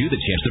Radio gives you the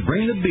chance to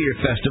bring the Beer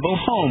Festival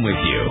home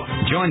with you.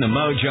 Join the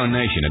Mojo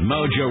Nation at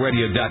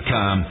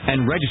mojoradio.com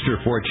and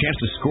register for a chance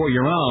to score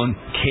your own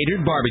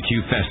catered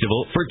barbecue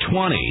festival for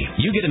 $20.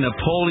 You get a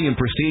Napoleon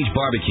Prestige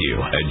barbecue,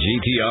 a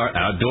GTR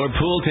outdoor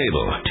pool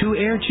table, 2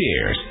 air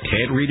chairs,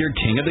 Ted Reader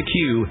King of the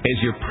Q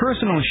as your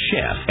personal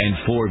chef, and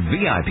 4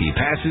 VIP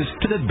passes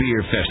to the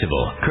Beer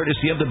Festival,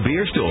 courtesy of the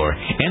Beer Store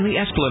and the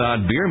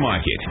Esplanade Beer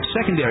Market.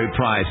 Secondary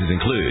prizes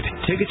include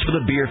tickets for the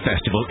Beer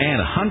Festival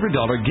and a $100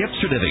 gift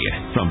certificate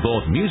from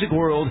both Music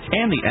World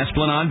and the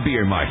Esplanade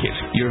Beer Market.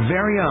 Your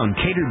very own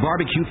catered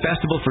barbecue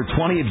festival for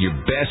 20 of your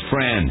best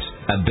friends.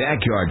 A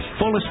backyard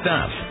full of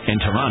stuff in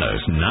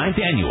Toronto's 9th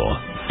Annual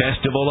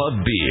Festival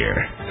of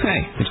Beer.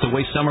 Hey, it's the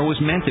way summer was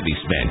meant to be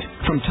spent.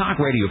 From Talk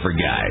Radio for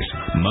Guys,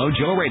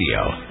 Mojo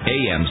Radio,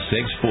 AM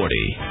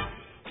 640.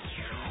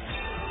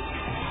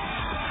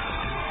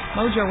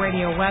 Mojo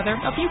Radio weather.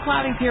 A few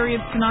cloudy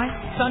periods tonight.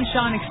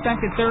 Sunshine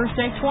expected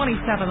Thursday,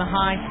 27 the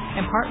high,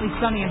 and partly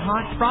sunny and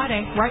hot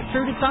Friday right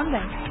through to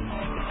Sunday.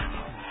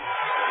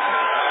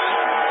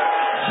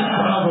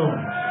 Chicago,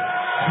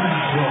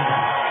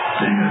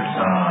 Senior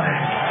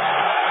Side.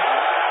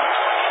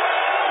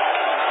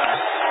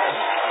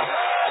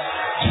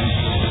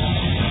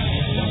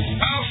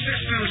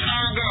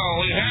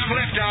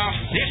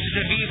 This is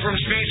A View from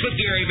Space with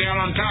Gary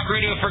Bell on Talk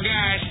Radio for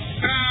Guys.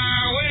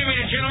 Wait a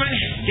minute, gentlemen.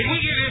 Did we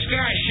give this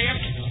guy a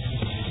shift?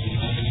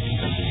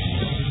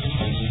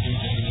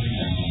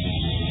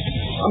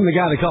 I'm the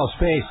guy that calls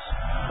Space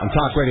on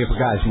Talk Radio for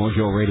Guys,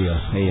 Mojo Radio,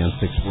 AM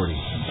 640.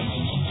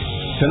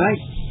 Tonight,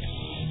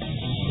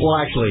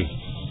 well, actually,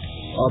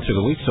 all through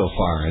the week so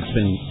far, it's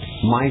been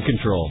mind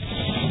control.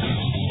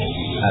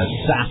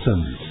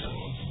 Assassins.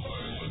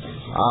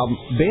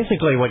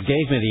 Basically, what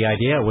gave me the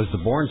idea was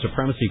the Born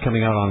Supremacy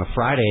coming out on a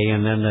Friday,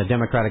 and then the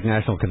Democratic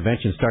National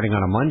Convention starting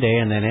on a Monday,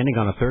 and then ending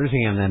on a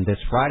Thursday, and then this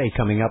Friday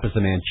coming up as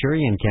the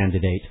Manchurian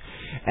candidate.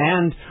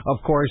 And,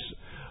 of course,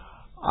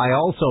 I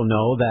also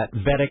know that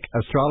Vedic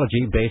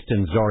astrology, based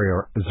in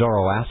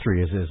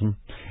Zoroastrianism,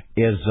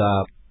 is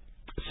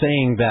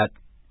saying that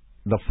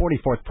the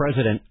 44th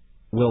president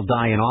will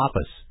die in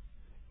office.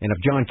 And if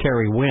John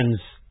Kerry wins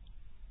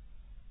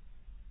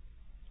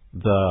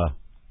the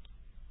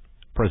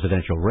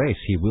presidential race,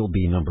 he will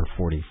be number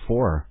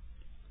 44.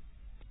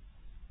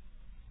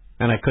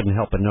 And I couldn't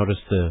help but notice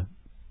the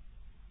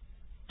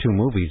two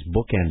movies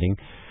bookending.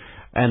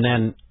 And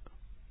then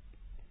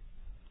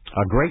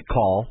a great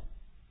call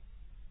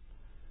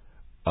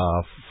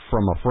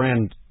from a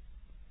friend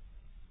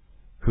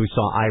who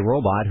saw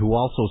iRobot, who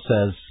also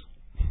says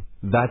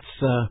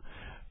that's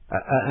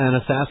an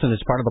assassin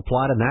is part of the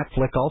plot in that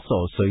flick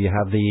also. So you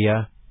have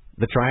the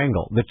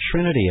triangle, the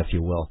trinity, if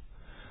you will.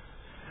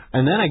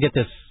 And then I get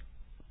this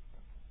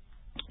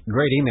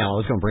great email. I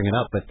was going to bring it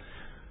up, but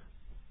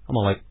I'm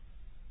going to let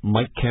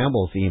Mike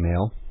Campbell's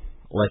email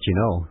let you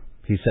know.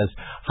 He says,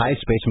 "Hi,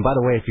 Space." And by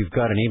the way, if you've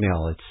got an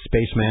email, it's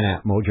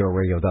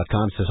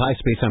spaceman@mojoradio.com. It says, "Hi,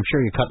 Space. I'm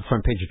sure you caught the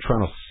front page of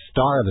Toronto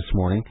Star this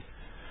morning.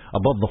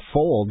 Above the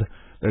fold,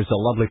 there's a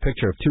lovely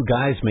picture of two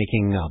guys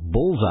making a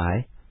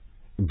bullseye.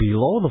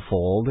 Below the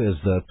fold is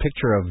the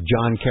picture of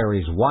John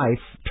Kerry's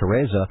wife,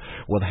 Teresa,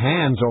 with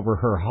hands over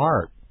her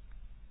heart,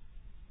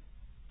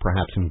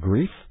 perhaps in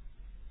grief.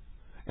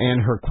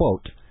 And her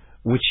quote,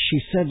 which she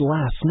said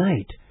last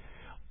night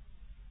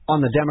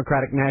on the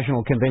Democratic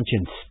National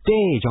Convention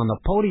stage, on the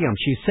podium,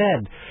 she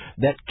said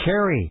that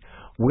Kerry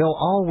will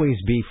always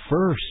be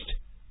first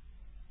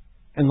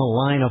in the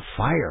line of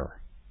fire.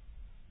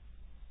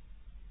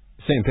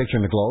 Same picture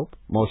in the Globe,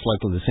 most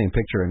likely the same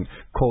picture and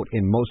quote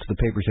in most of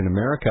the papers in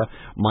America.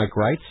 Mike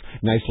writes,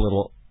 nice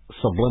little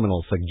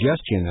subliminal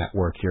suggestion at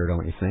work here,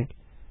 don't you think?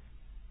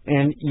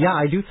 And yeah,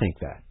 I do think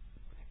that.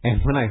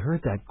 And when I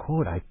heard that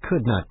quote, I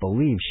could not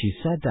believe she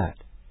said that.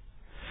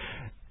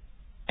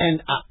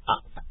 And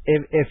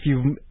if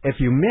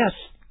you miss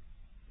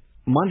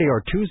Monday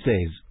or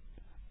Tuesday's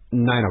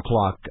 9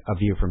 o'clock A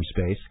View from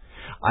Space,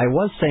 I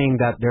was saying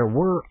that there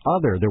were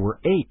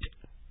 8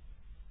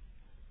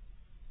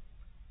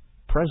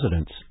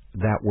 presidents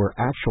that were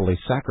actually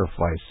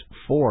sacrificed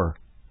for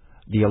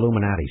the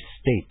Illuminati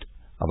state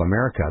of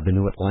America, the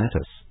New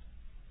Atlantis.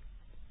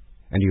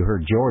 And you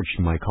heard George,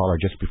 my caller,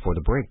 just before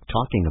the break,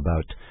 talking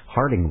about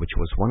Harding, which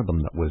was one of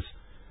them that was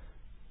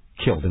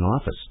killed in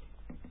office.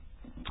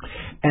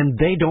 And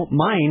they don't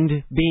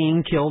mind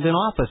being killed in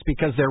office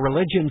because their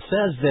religion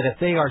says that if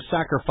they are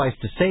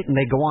sacrificed to Satan,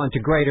 they go on to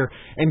greater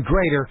and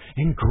greater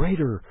and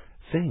greater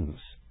things.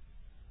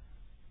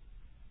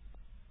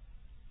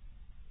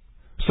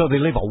 So they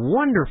live a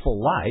wonderful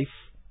life.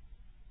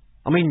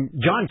 I mean,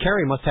 John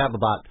Kerry must have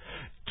about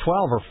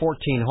 12 or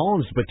 14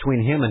 homes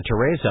between him and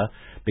Teresa,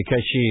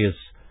 because she is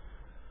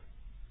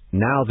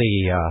now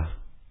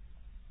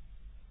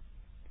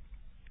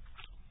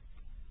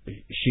she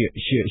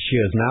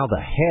is now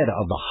the head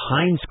of the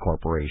Heinz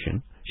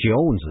Corporation. She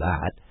owns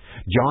that.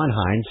 John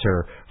Heinz,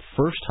 her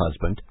first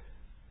husband,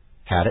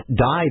 had it,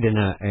 died in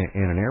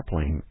an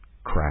airplane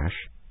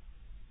crash.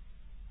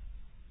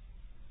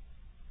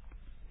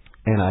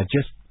 And I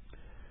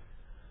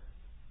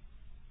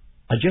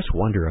just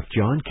wonder if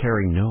John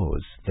Kerry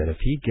knows that if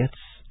he gets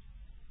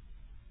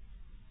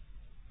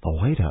the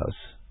White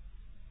House,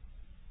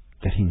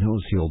 that he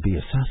knows he'll be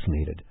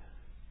assassinated.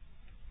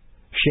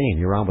 Shane,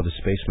 you're on with the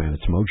Spaceman.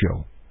 It's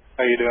Mojo.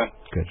 How you doing?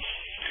 Good.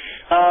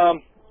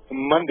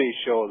 Monday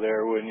show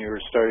there, when you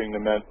were starting to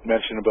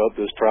mention about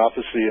this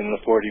prophecy and the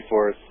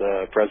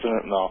 44th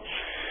president and all.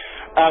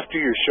 After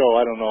your show,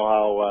 I don't know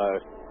how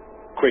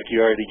quick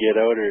you are to get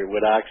out or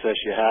what access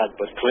you had,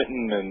 but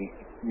Clinton and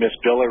Miss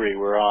Billary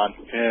were on,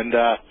 and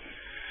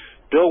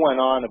Bill went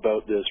on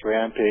about this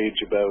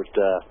rampage about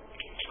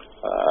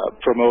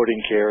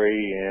promoting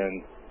Kerry,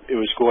 and it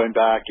was going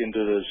back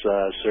into his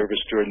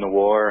service during the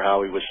war,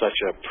 how he was such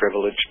a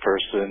privileged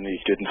person, he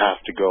didn't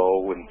have to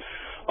go, and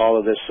all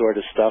of this sort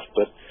of stuff.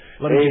 But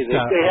let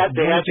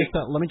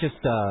me just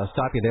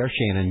stop you there,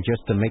 Shane, and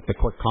just to make the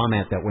quick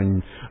comment that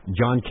when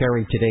John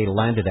Kerry today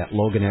landed at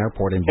Logan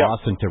Airport in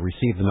Boston to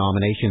receive the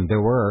nomination,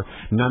 there were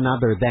none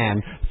other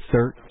than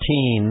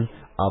 13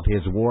 of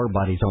his war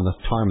buddies on the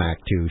tarmac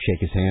to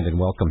shake his hand and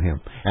welcome him.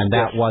 And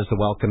that was the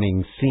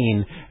welcoming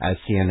scene as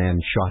CNN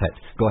shot it.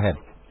 Go ahead.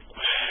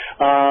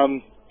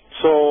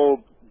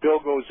 So Bill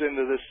goes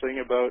into this thing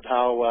about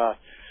how,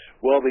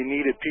 they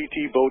needed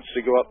PT boats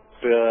to go up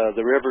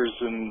the rivers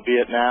in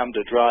Vietnam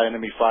to draw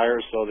enemy fire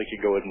so they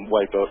could go and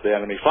wipe out the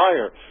enemy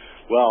fire.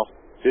 Well,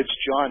 it's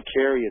John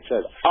Kerry. It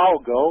said, I'll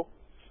go,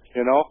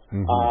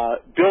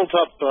 built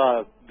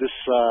up this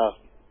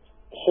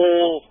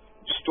whole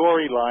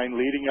storyline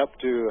leading up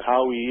to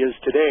how he is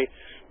today,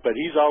 but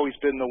he's always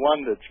been the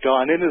one that's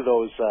gone into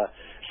those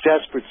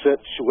desperate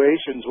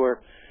situations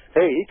where,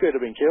 hey, he could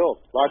have been killed.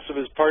 Lots of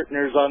his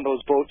partners on those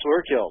boats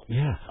were killed.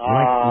 Yeah,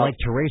 like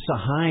Teresa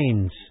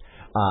Heinz,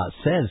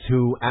 says,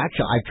 who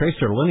actually, I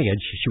traced her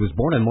lineage. She was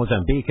born in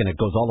Mozambique, and it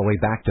goes all the way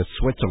back to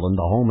Switzerland,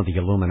 the home of the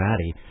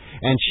Illuminati.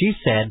 And she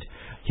said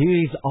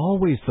he's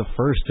always the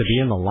first to be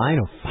in the line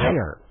of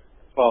fire.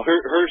 Well,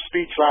 her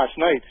speech last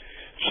night,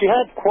 she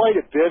had quite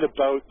a bit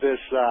about this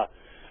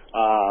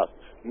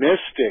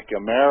mystic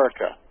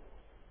America.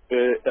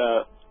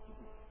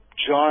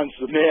 John's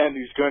the man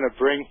who's going to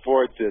bring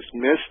forth this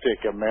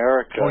mystic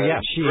America. Oh,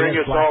 yeah, she bring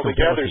us all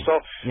together. So,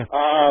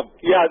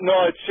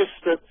 it's just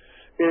that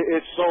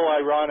it's so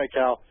ironic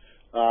how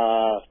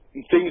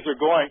things are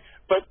going.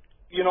 But,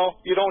 you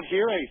don't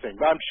hear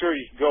anything. I'm sure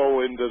you can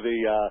go into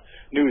the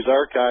news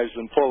archives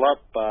and pull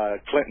up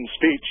Clinton's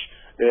speech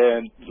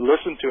and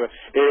listen to it.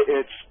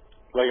 It's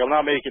like, I'm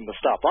not making the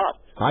stuff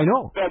up. I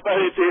know. But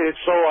it's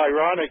so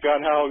ironic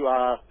on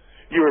how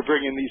you were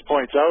bringing these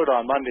points out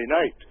on Monday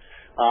night.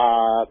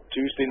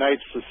 Tuesday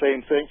night's the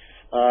same thing.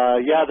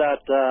 What's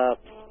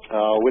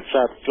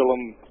that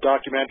film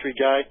documentary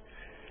guy?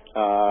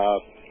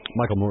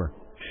 Michael Moore.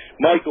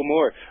 Michael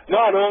Moore.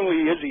 Not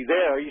only is he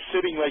there, he's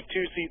sitting like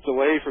 2 seats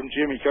away from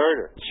Jimmy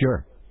Carter.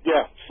 Sure.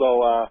 Yeah,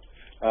 so...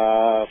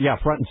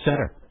 front and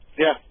center.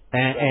 Yeah.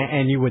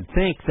 And you would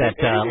think that,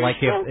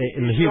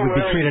 if he would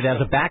be treated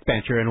as a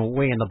backbencher and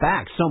way in the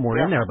back, somewhere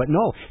in there. But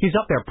no, he's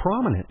up there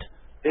prominent.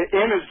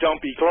 In his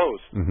dumpy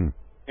clothes. Mm-hmm.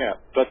 Yeah,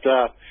 but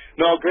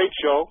great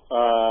show.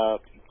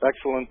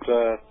 Excellent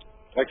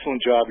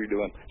job you're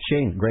doing.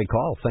 Shane, great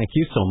call. Thank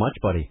you so much,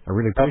 buddy. I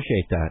really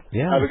appreciate that.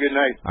 Yeah. Have a good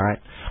night. All right.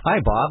 Hi,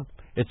 Bob.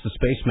 It's the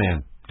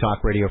Spaceman.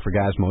 Talk radio for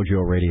guys,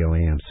 Mojo Radio,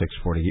 AM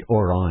 640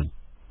 or on.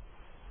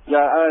 Yeah,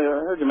 I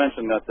heard you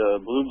mention that the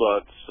Blue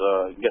Bloods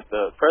get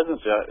the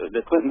presidency.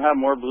 Did Clinton have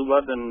more Blue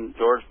Blood than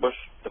George Bush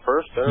the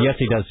first? Yes,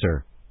 he does,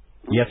 sir.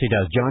 Yes, he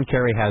does. John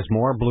Kerry has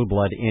more blue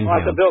blood in him.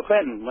 I said Bill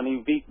Clinton when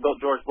he beat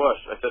George Bush.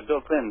 I said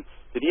Bill Clinton.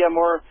 Did he have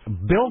more?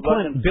 Bill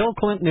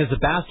Clinton is a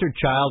bastard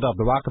child of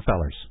the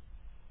Rockefellers.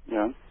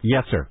 Yeah.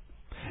 Yes, sir.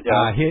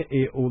 Yeah.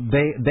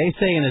 They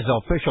say in his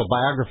official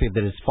biography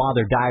that his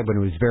father died when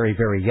he was very,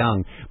 very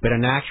young, but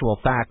in actual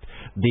fact,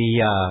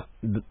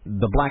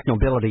 the black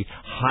nobility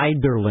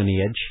hide their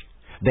lineage.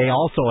 They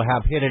also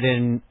have hid it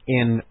in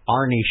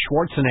Arnie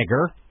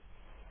Schwarzenegger.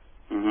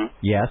 Mm-hmm.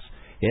 Yes.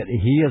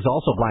 He is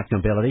also black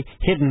nobility,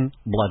 hidden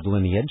blood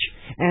lineage,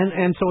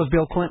 and so is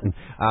Bill Clinton.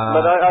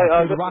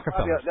 But the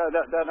Rockefellers.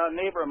 That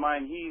neighbor of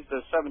mine, he's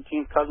the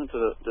 17th cousin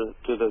to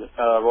the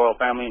royal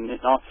family, and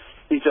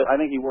I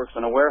think he works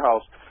in a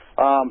warehouse.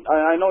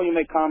 I know you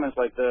make comments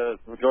like the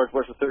George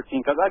Bush the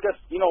 13th, because I guess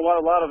what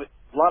a lot of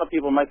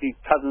people might be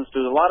cousins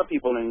to a lot of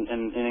people in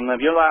England. If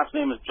your last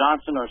name is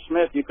Johnson or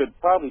Smith, you could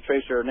probably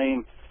trace your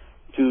name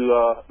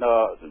to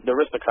the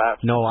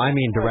aristocrats. No, I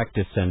mean direct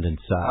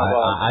descendants.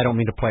 I don't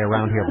mean to play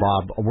around here,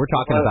 Bob. We're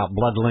talking about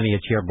blood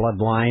lineage here,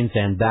 bloodlines,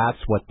 and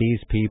that's what these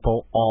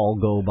people all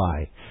go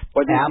by.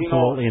 But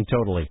absolutely and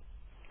totally.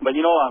 But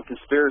on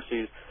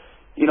conspiracies,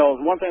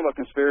 one thing about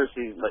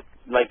conspiracies,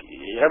 like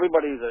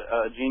everybody's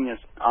a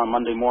genius on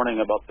Monday morning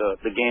about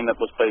the game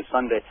that was played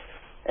Sunday.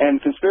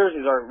 And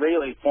conspiracies are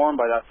really formed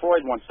by that.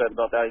 Freud once said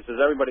about that. He says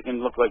everybody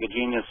can look like a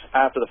genius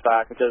after the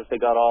fact because they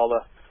got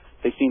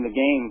they've seen the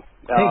game.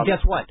 Hey, guess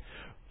what?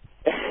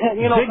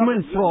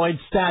 Sigmund Freud's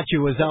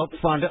statue is out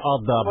front of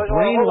the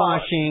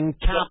brainwashing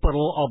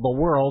capital of the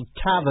world,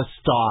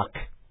 Tavistock.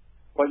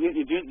 Well, did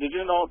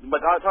you know? But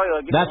I'll tell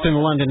you. That's in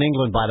London,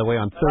 England, by the way,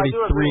 on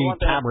 33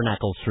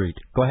 Tabernacle Street.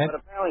 Go ahead.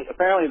 But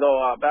apparently,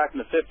 though, back in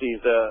the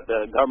 50s,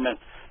 the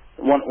government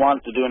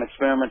wanted to do an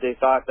experiment. They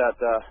thought that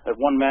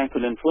one man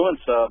could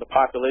influence the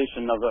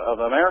population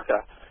of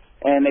America.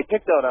 And they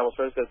picked out Elvis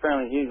Presley because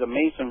apparently he's a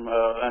Mason.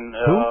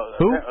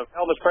 Who?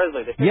 Elvis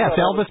Presley. Yes,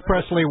 Elvis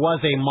Presley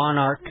was a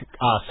monarch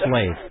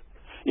slave.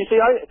 You see,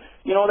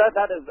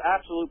 that is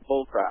absolute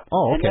bullcrap.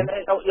 Oh, okay.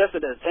 Yes,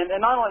 it is. And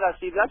not only that,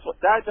 Steve, that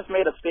just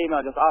made a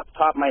statement just off the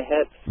top of my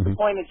head. Mm-hmm. The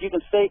point is, you can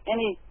say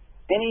any,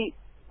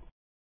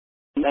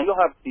 and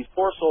you'll have these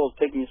poor souls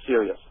taking you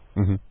serious.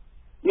 Mm-hmm.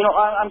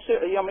 I'm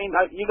serious. I mean,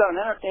 you got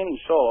an entertaining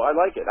show. I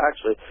like it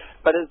actually,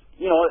 but it's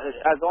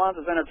as long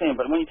as it's entertaining.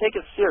 But when you take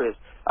it serious,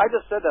 I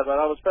just said that, but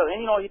I was,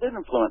 and he did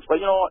influence. But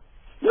you know what?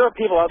 There are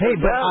people out there.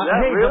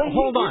 But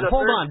hold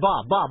on,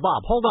 Bob,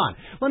 hold on.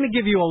 Let me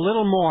give you a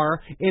little more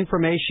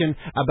information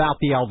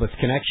about the Elvis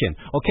connection.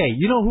 Okay,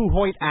 you know who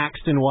Hoyt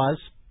Axton was?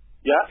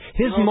 Yeah.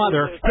 His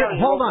mother.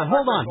 Hold on,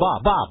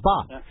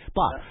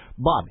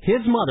 Bob.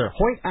 His mother,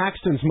 Hoyt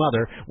Axton's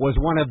mother, was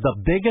one of the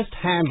biggest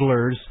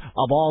handlers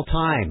of all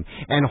time.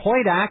 And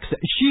Hoyt Axton,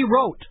 she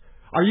wrote.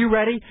 Are you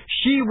ready?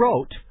 She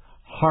wrote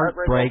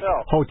Heartbreak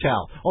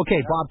Hotel.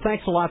 Okay, Bob,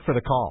 thanks a lot for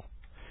the call.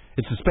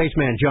 It's the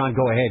Spaceman. John,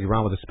 go ahead. You're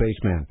on with the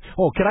Spaceman.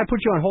 Oh, can I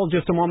put you on hold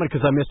just a moment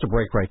because I missed a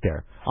break right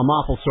there? I'm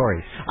awful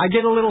sorry. I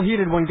get a little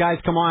heated when guys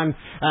come on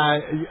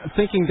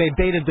thinking they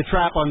baited the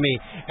trap on me,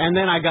 and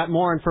then I got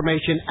more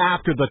information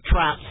after the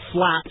trap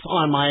slaps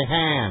on my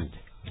hand.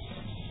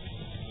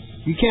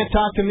 You can't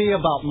talk to me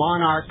about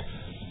monarch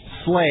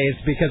slaves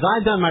because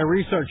I've done my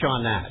research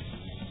on that.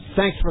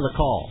 Thanks for the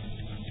call.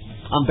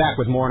 I'm back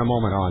with more in a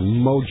moment on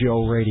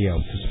Mojo Radio.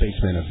 It's the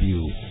Spaceman, a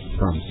view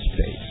from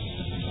space.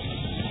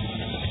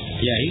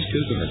 Yeah, he's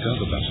cuckoo for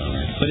Cocoa Puffs, all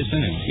right. But it's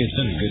in a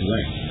good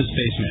way. The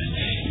Spaceman.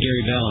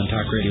 Gary Bell on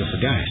Talk Radio for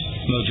Guys.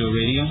 Mojo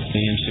Radio,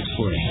 AM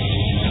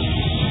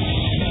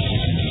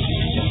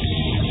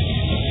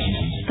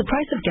 640. The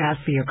price of gas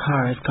for your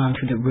car has gone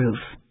through the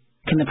roof.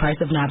 Can the price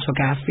of natural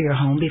gas for your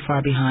home be far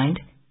behind?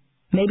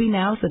 Maybe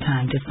now's the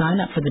time to sign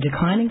up for the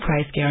Declining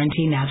Price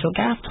Guarantee Natural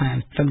Gas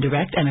Plan from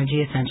Direct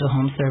Energy Essential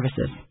Home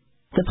Services.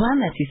 The plan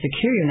lets you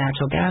secure your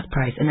natural gas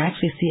price and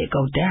actually see it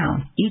go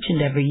down each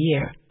and every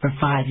year for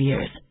 5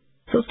 years.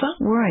 So stop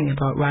worrying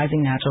about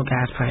rising natural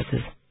gas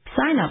prices.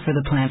 Sign up for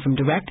the plan from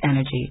Direct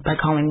Energy by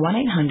calling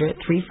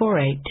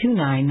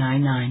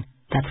 1-800-348-2999.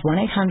 That's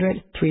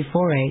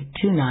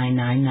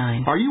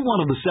 1-800-348-2999. Are you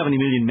one of the 70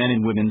 million men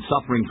and women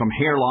suffering from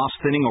hair loss,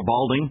 thinning, or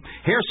balding?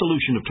 Hair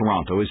Solution of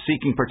Toronto is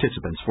seeking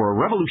participants for a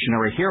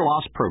revolutionary hair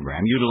loss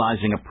program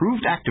utilizing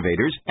approved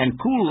activators and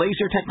cool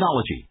laser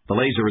technology.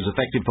 The laser is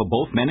effective for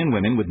both men and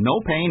women with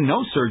no pain,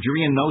 no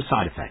surgery, and no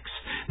side effects.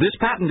 This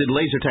patented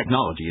laser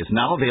technology is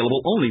now available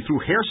only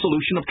through Hair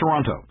Solution of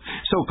Toronto.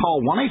 So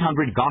call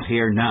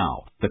 1-800-GOT-HAIR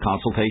now. The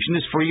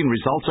consultation is free and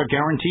results are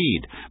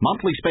guaranteed.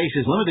 Monthly space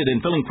is limited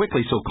and filling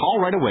quickly, so call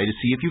right away to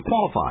see if you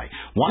qualify.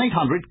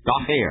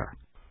 1-800-GOT-HAIR.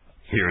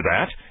 Hear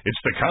that?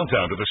 It's the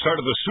countdown to the start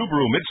of the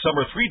Subaru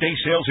Midsummer 3-Day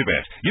Sales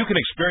Event. You can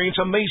experience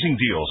amazing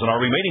deals on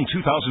our remaining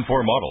 2004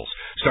 models.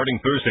 Starting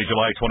Thursday,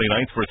 July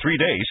 29th for 3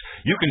 days,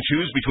 you can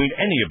choose between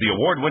any of the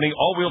award-winning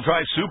all-wheel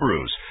drive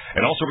Subarus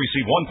and also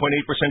receive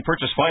 1.8%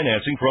 purchase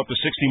financing for up to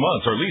 60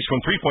 months or lease from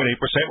 3.8%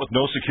 with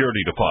no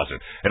security deposit.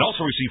 And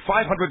also receive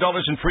 $500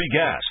 in free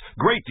gas.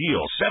 Great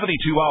deal, 72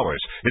 hours.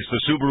 It's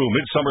the Subaru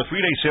Midsummer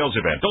 3-Day Sales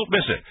Event. Don't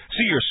miss it.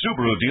 See your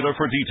Subaru dealer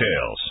for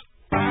details.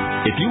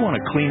 If you want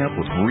to clean up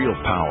with real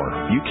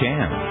power, you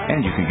can.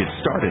 And you can get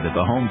started at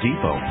the Home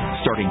Depot.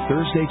 Starting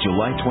Thursday,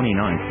 July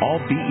 29th, all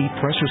BE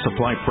Pressure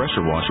Supply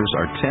pressure washers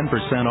are 10%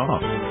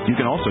 off. You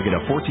can also get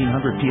a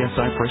 1,400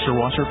 PSI pressure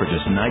washer for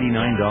just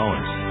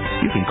 $99.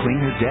 You can clean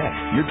your deck,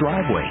 your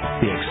driveway,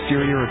 the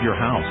exterior of your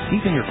house,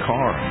 even your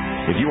car.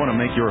 If you want to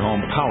make your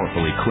home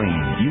powerfully clean,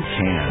 you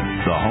can.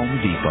 The Home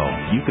Depot.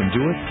 You can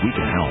do it, we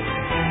can help.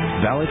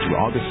 Valid through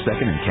August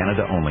 2nd in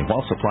Canada only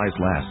while supplies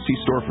last. See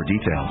store for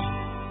details.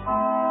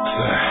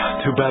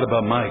 Too bad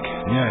about Mike.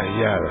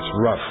 Yeah, that's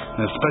rough.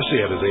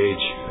 Especially at his age.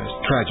 It's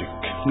tragic.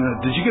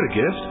 Did you get a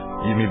gift?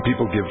 You mean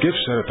people give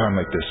gifts at a time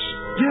like this?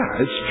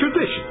 Yeah, it's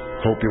tradition.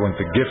 Hope you went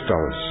to gift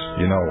fellas,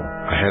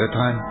 ahead of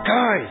time.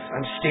 Guys,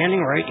 I'm standing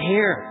right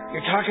here.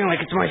 You're talking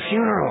like it's my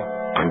funeral.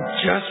 I'm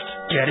just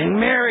getting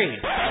married.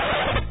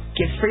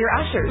 Gifts for your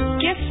ushers.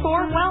 Gifts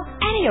for,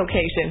 any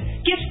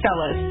occasion. Gift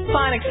Fellas.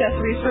 Fine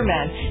accessories for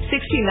men.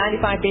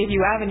 1695 Bayview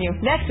Avenue,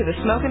 next to the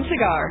Smoke and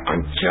Cigar.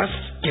 I'm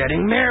just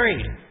getting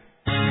married.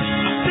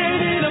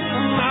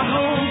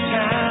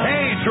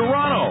 Hey,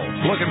 Toronto!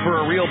 Looking for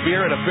a real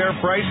beer at a fair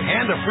price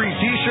and a free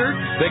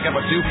T-shirt? Pick up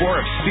a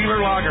 2-4 of Steeler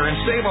Lager and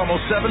save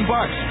almost $7.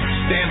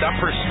 Stand up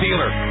for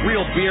Steeler.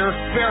 Real beer,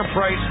 fair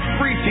price,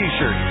 free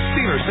T-shirt.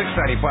 Steeler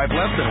 $6.95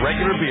 less than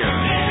regular beer.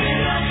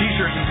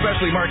 T-shirts in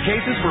specially marked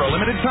cases for a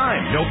limited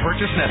time. No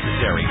purchase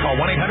necessary. Call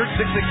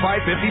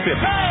 1-800-665-5050.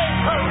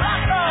 Hey,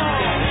 Toronto!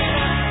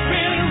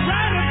 Feeling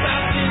right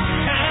about this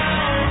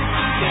town.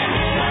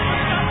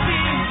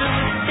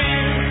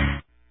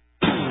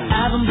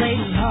 I've been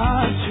blazing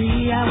hard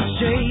 3 hours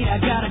straight. I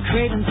got a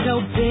craving so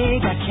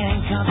big I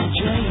can't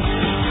concentrate.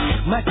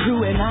 My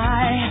crew and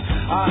I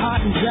are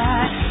hot and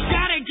dry.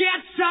 Gotta get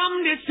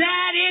something to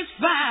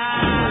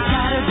satisfy.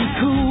 Gotta be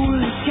cool,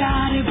 it's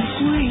gotta be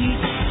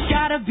sweet.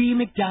 Gotta be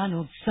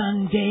McDonald's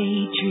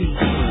Sunday treat.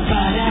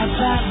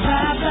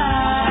 Ba-da-ba-ba-ba.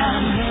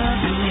 I'm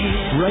loving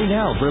it. Right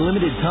now, for a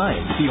limited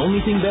time, the only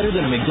thing better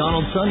than a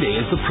McDonald's Sunday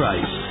is the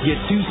price. Get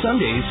 2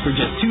 Sundays for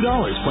just $2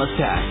 plus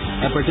tax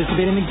at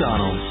participating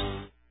McDonald's.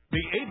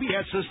 The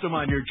ABS system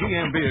on your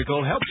GM vehicle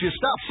helps you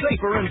stop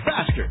safer and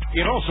faster.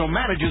 It also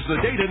manages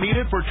the data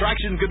needed for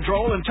traction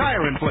control and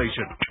tire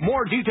inflation.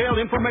 More detailed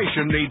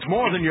information needs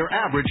more than your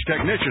average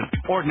technician.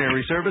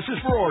 Ordinary services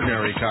for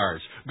ordinary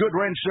cars. Good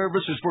wrench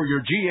services for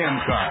your GM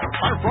car.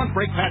 Our front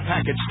brake pad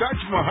package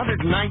starts from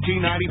 $119.95.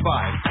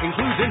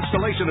 Includes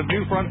installation of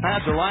new front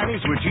pads or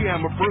linings with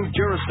GM-approved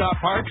Durastop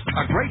parts,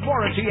 a great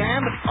warranty,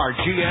 and our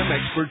GM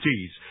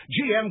expertise.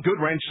 GM Good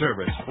Wrench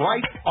Service.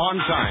 Right on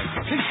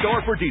time. See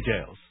store for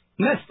details.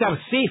 Mr.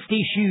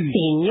 Safety Shoes.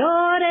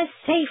 Signore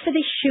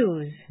Safety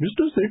Shoes.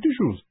 Mr. Safety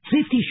Shoes.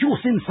 Safety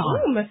Shoes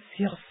inside. Oh,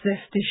 Monsieur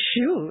Safety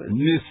Shoes.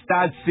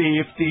 Mr.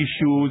 Safety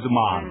Shoes,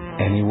 man.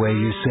 Any way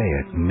you say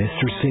it,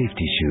 Mr.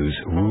 Safety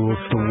Shoes rules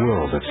the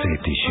world of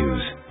safety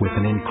shoes with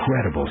an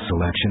incredible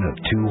selection of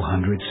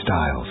 200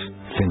 styles.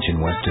 Finch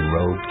and Weston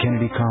Road,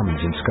 Kennedy Commons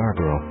in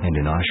Scarborough, and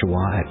in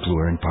Oshawa at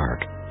Flurin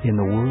Park. In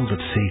the world of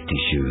safety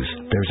shoes,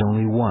 there's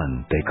only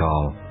one they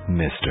call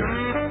Mr.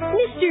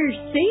 Mr.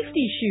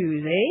 Safety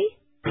Shoes, eh?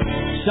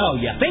 So,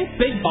 you think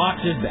big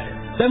box is better.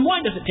 then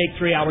why does it take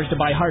 3 hours to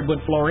buy hardwood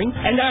flooring?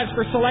 And as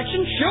for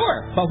selection,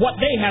 sure. But what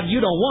they have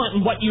you don't want,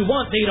 and what you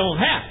want they don't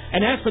have.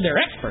 And as for their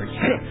experts,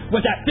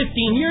 was that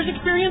 15 years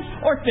experience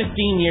or 15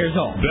 years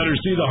old? Better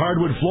see the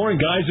hardwood flooring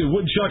guys at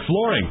Woodchuck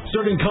Flooring,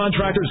 serving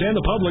contractors and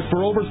the public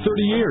for over 30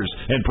 years,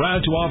 and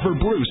proud to offer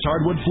Bruce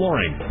Hardwood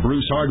Flooring.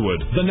 Bruce Hardwood,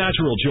 the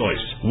natural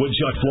choice.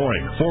 Woodchuck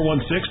Flooring,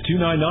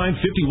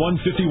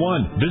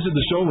 416-299-5151. Visit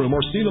the showroom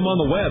or see them on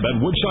the web at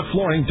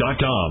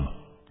woodchuckflooring.com.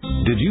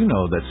 Did you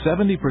know that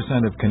 70%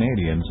 of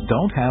Canadians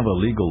don't have a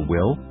legal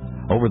will?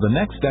 Over the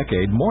next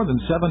decade, more than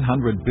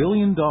 $700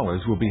 billion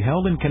will be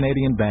held in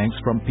Canadian banks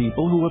from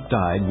people who have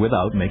died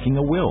without making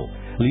a will,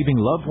 leaving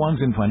loved ones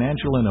in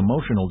financial and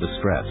emotional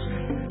distress.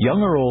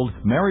 Young or old,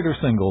 married or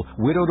single,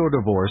 widowed or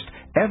divorced,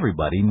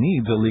 everybody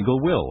needs a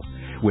legal will.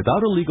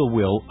 Without a legal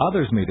will,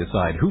 others may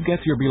decide who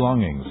gets your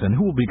belongings and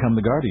who will become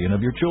the guardian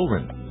of your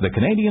children. The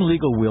Canadian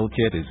Legal Will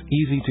Kit is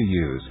easy to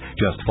use.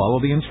 Just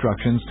follow the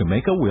instructions to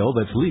make a will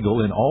that's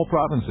legal in all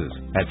provinces.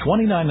 At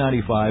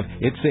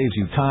 $29.95, it saves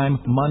you time,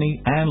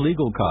 money, and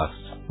legal costs.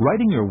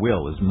 Writing your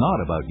will is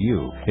not about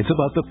you. It's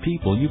about the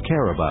people you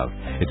care about.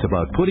 It's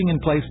about putting in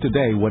place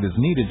today what is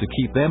needed to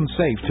keep them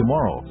safe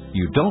tomorrow.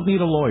 You don't need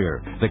a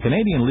lawyer. The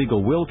Canadian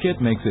Legal Will Kit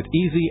makes it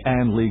easy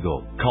and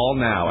legal. Call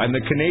now, and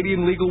the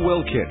Canadian Legal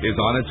Will Kit is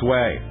on its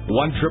way.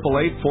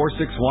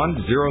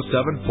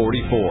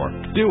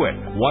 1-888-461-0744. Do it.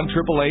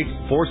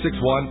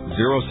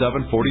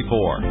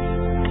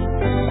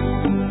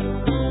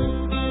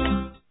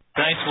 1-888-461-0744.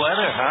 Nice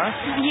weather,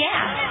 huh?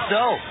 Yeah.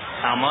 So,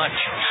 how much?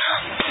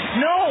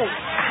 No!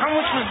 How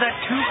much was that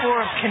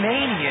 2-4 of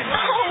Canadian?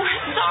 Oh,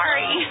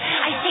 sorry.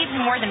 I saved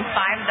more than $5.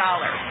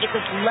 It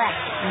was less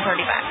than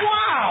 $30.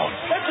 Wow!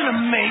 That's an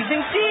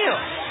amazing deal.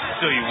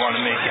 So you want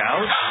to make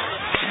out?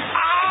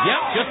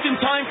 Yep, just in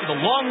time for the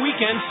long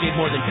weekend. Save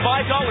more than $5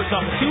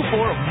 off a 2-4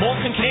 of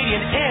Molson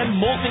Canadian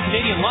and Molson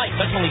Canadian Light.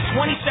 That's only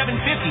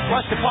 $27.50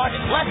 plus deposit.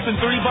 Less than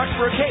 $30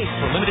 for a case.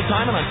 For limited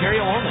time in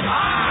Ontario only. I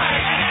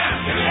am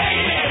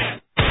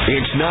Canadian!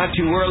 It's not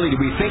too early to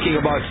be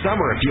thinking about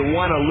summer if you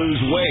want to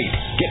lose weight.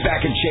 Get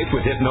back in shape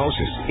with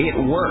hypnosis. It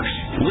works.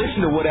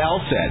 Listen to what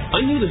Al said. I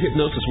knew that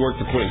hypnosis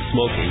worked for quitting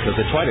smoking because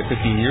I tried it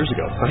 15 years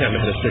ago. I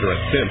haven't had a cigarette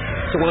since.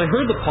 So when I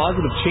heard the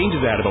positive changes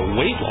ad about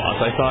weight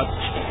loss, I thought,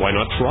 why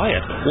not try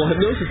it? Well,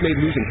 hypnosis made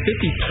losing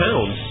 50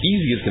 pounds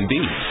easy as can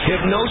be.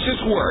 Hypnosis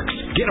works.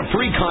 Get a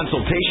free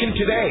consultation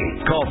today.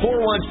 Call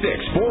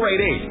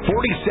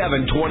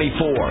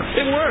 416-488-4724.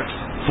 It works.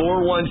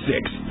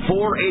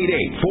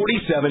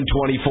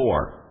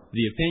 416-488-4724.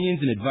 The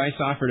opinions and advice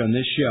offered on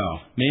this show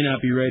may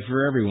not be right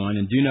for everyone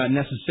and do not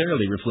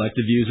necessarily reflect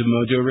the views of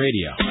Mojo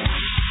Radio.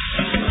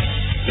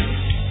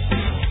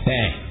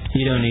 Hey,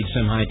 you don't need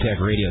some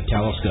high-tech radio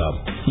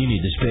telescope. You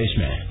need the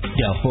Spaceman.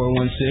 Dial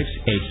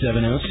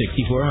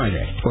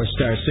 416-870-6400 or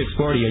star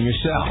 640 on your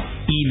cell.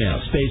 Email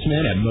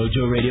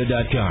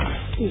spaceman@mojoradio.com.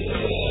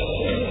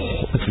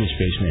 What's my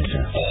Spaceman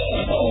sound?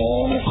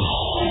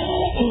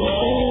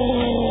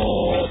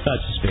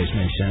 That's the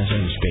Spaceman sound. It's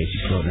only space.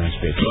 He's floating around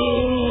space.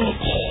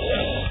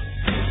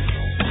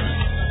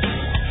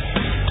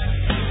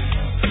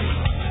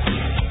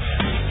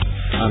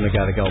 I'm the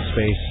guy that goes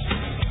space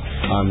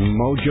on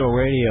Mojo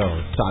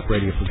Radio, talk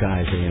radio for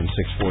guys, AM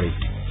 640.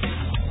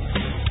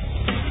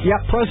 Yeah,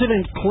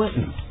 President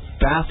Clinton,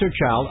 bastard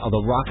child of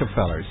the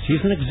Rockefellers.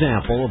 He's an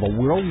example of a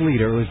world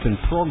leader who's been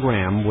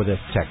programmed with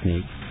this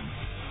technique.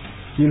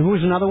 You know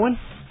who's another one?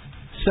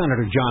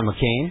 Senator John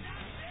McCain.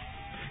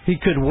 He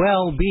could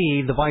well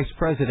be the vice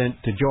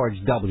president to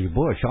George W.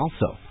 Bush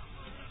also.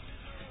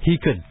 He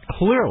could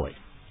clearly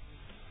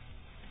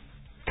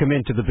come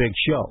into the big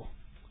show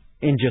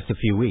in just a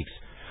few weeks.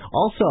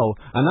 Also,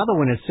 another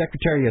one is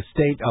Secretary of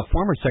State,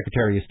 former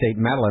Secretary of State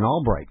Madeleine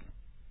Albright.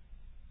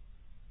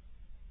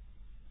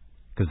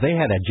 Because they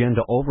had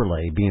agenda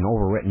overlay being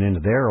overwritten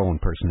into their own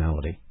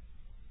personality.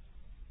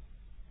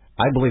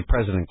 I believe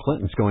President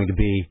Clinton's going to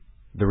be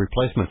the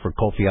replacement for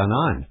Kofi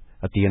Annan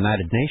at the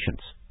United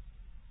Nations.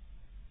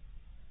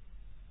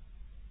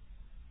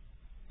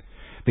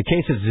 The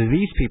case is that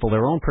these people,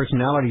 their own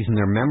personalities and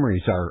their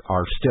memories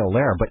are still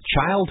there, but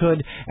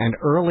childhood and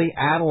early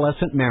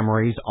adolescent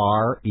memories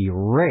are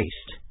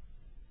erased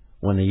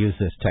when they use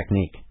this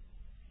technique.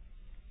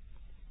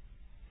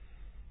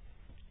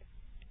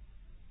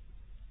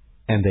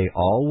 And they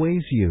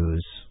always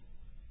use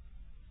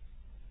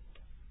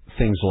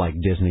things like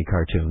Disney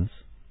cartoons,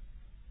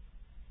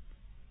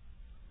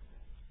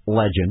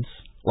 legends,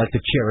 like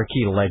the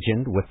Cherokee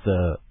legend with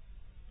the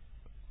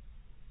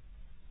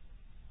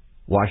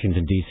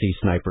Washington, D.C.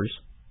 snipers.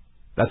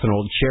 That's an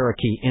old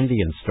Cherokee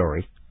Indian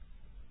story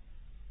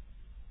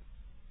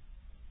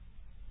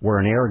where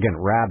an arrogant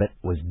rabbit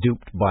was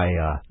duped by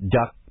a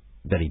duck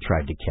that he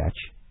tried to catch.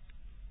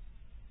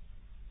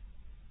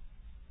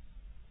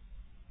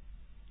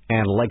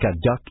 And like a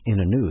duck in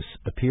a noose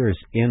appears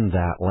in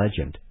that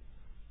legend.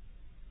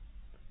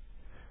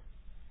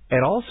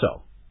 And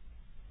also,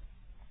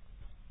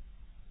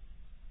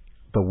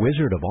 the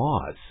Wizard of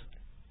Oz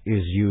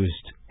is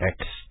used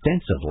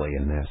extensively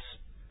in this.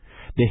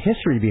 The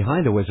history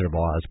behind the Wizard of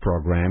Oz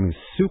program is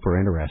super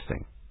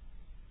interesting.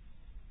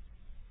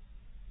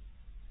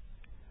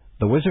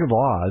 The Wizard of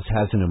Oz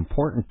has an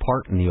important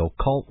part in the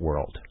occult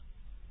world.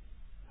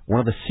 One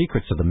of the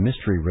secrets of the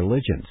mystery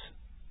religions,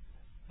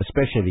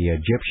 especially the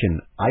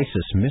Egyptian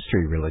Isis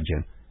mystery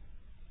religion,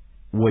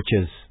 which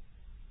is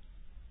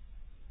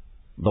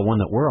the one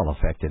that we're all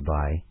affected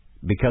by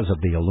because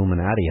of the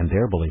Illuminati and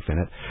their belief in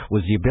it,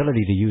 was the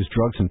ability to use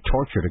drugs and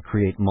torture to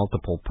create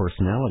multiple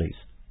personalities.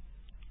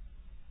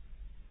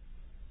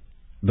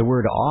 The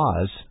word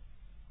Oz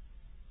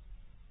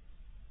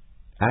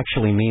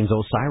actually means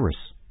Osiris.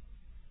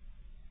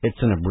 It's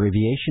an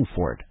abbreviation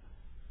for it.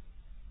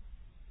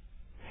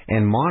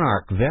 And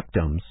monarch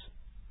victims,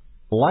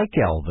 like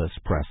Elvis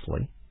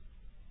Presley,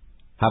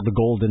 have the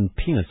golden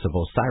penis of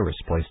Osiris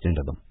placed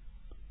into them.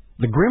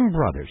 The Grimm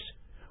brothers,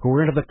 who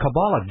were into the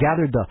Kabbalah,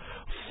 gathered the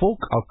folk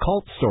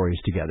occult stories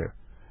together.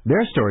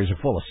 Their stories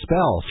are full of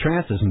spells,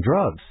 trances, and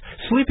drugs.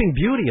 Sleeping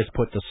Beauty is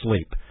put to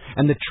sleep,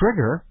 and the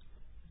trigger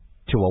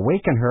to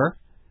awaken her,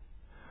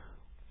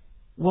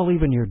 well,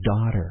 even your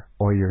daughter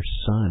or your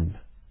son,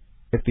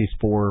 if he's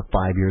 4 or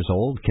 5 years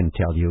old, can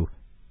tell you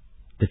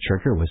the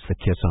trigger was the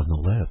kiss on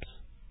the lips.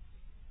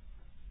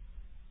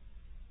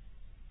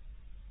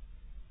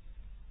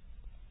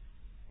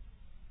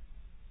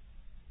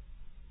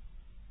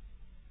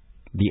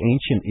 The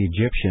ancient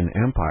Egyptian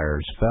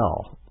empires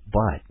fell,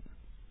 but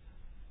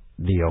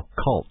the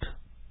occult,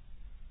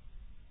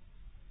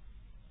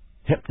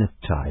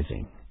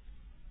 hypnotizing,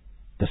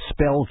 the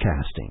spell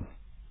casting,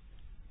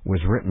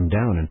 was written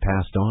down and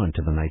passed on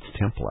to the Knights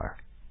Templar,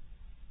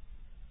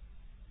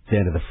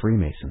 then to the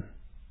Freemason.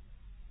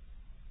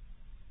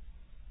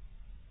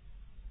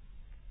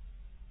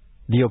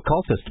 The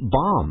occultist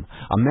Baum,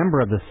 a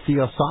member of the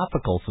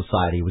Theosophical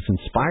Society, was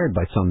inspired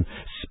by some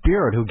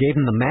spirit who gave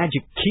him the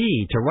magic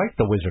key to write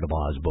the Wizard of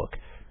Oz book,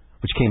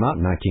 which came out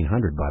in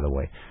 1900, by the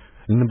way.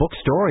 And the book's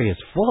story is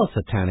full of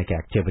satanic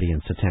activity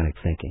and satanic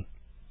thinking.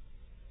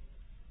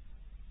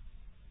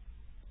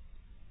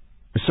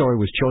 The story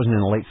was chosen in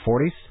the late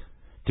 40s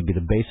to be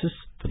the basis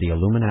for the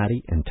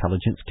Illuminati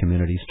intelligence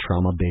community's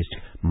trauma-based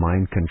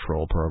mind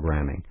control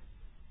programming.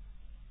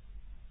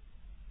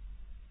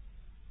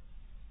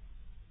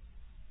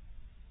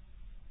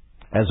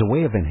 As a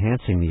way of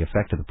enhancing the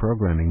effect of the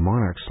programming,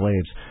 monarch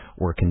slaves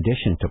were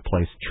conditioned to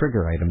place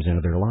trigger items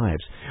into their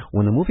lives.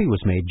 When the movie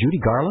was made, Judy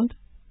Garland,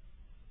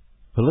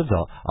 who lived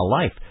a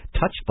life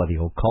touched by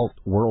the occult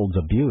world's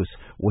abuse,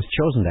 was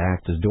chosen to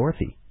act as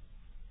Dorothy.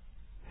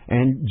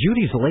 And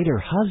Judy's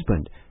later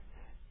husband,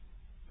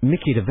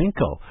 Mickey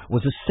DeVinco,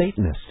 was a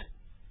Satanist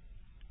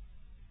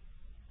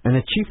and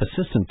a chief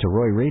assistant to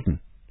Roy Reardon,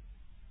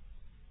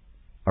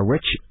 a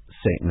rich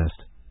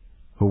Satanist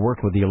who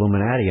worked with the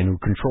Illuminati and who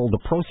controlled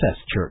the Process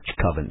Church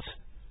covens,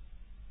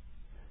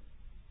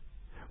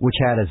 which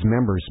had as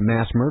members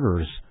mass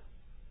murderers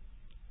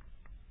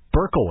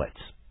Berkowitz,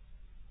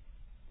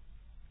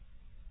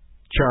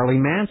 Charlie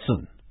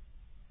Manson,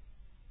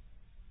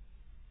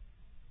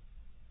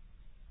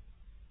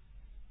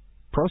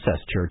 Process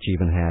Church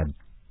even had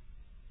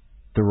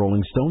the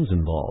Rolling Stones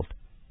involved.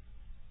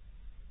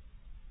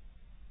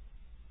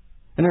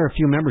 And there are a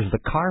few members of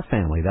the Carr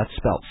family, that's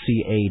spelled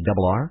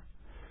C-A-R-R,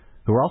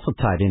 who are also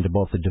tied into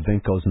both the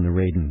DeVincos and the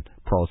Reardon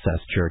Process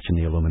Church and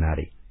the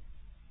Illuminati.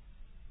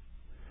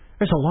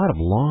 There's a lot of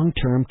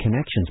long-term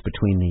connections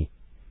between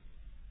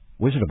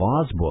the Wizard of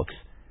Oz books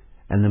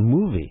and the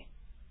movie,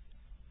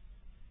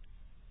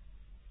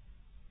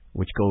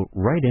 which go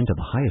right into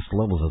the highest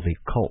levels of the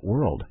occult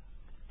world.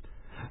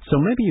 So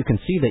maybe you can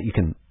see that you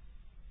can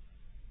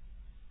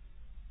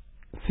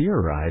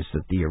theorize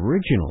that the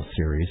original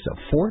series of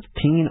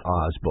 14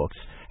 Oz books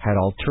had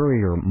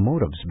ulterior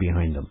motives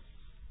behind them.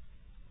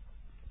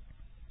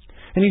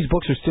 And these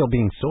books are still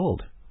being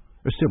sold.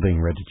 They're still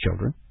being read to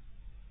children.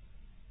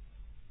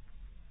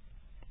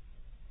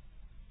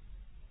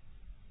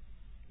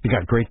 You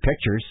got great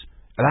pictures.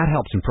 That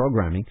helps in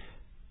programming.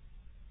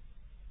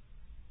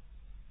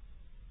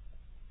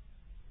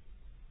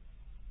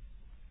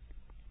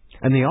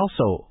 And they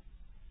also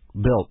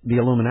the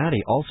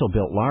Illuminati also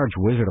built large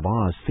Wizard of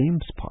Oz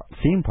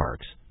theme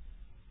parks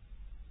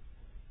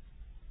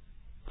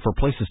for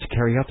places to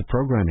carry out the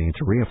programming and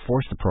to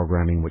reinforce the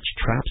programming which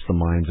traps the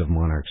minds of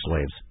monarch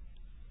slaves.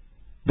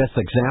 Best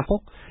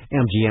example,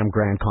 MGM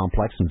Grand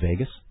Complex in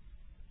Vegas.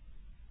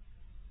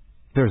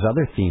 There's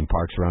other theme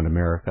parks around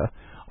America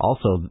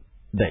also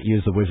that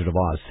use the Wizard of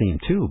Oz theme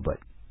too, but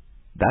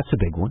that's a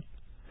big one.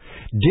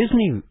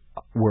 Disney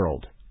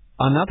World,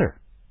 another.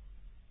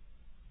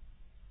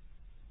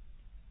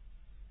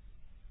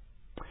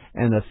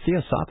 And the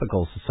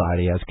Theosophical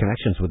Society has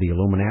connections with the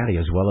Illuminati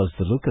as well as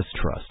the Lucas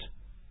Trust.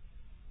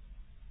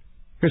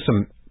 Here's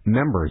some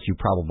members. You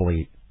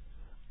probably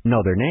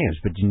know their names,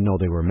 but you know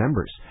they were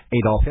members.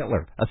 Adolf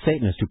Hitler, a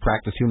Satanist who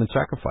practiced human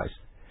sacrifice,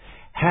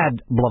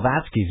 had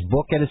Blavatsky's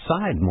book at his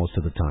side most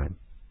of the time.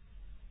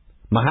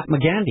 Mahatma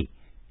Gandhi,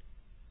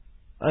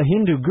 a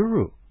Hindu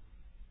guru,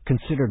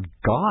 considered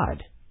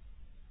God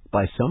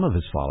by some of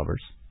his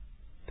followers.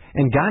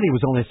 And Gandhi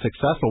was only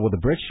successful with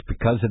the British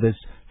because of his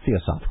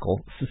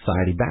Theosophical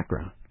Society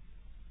background.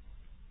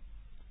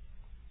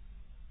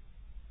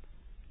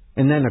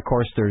 And then, of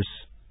course, there's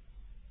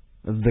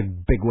the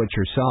big witch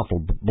herself,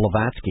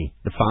 Blavatsky,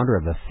 the founder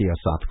of the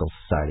Theosophical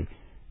Society.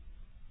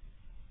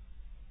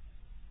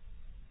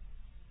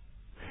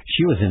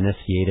 She was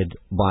initiated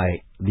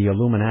by the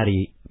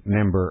Illuminati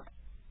member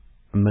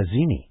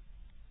Mazzini.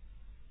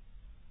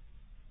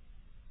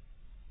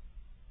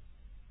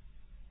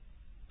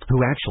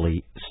 Who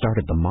actually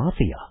started the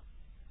mafia.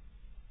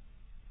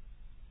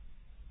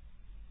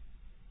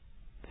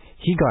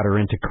 He got her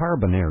into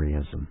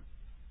Carbonarianism.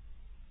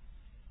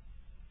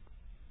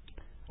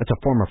 It's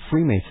a form of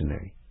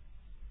Freemasonry.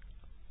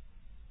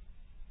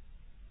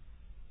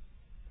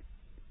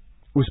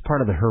 It was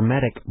part of the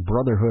Hermetic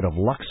Brotherhood of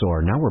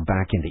Luxor. Now we're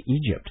back into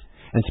Egypt.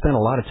 And spent a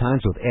lot of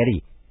times with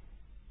Eddie,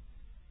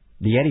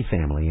 the Eddie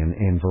family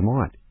in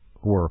Vermont,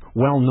 who were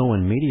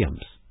well-known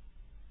mediums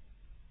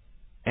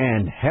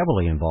and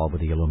heavily involved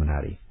with the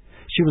Illuminati.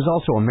 She was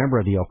also a member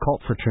of the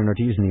occult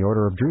fraternities in the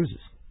Order of Druses.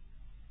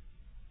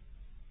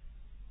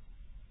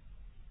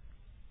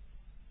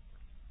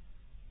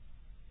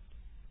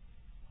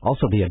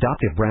 Also the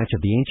adoptive branch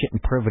of the ancient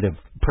and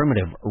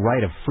primitive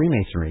rite of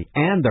Freemasonry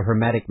and the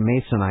Hermetic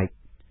Masonite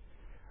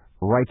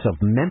rites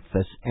of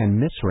Memphis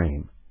and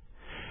Misraim.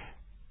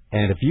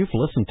 And if you've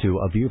listened to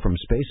A View from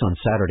Space on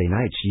Saturday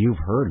nights, you've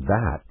heard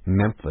that,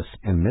 Memphis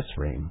and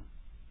Misraim.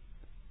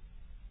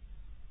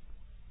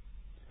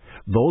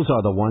 Those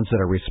are the ones that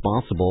are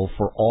responsible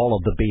for all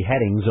of the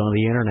beheadings on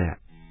the Internet.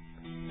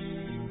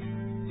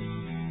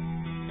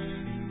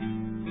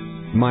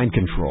 Mind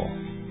control.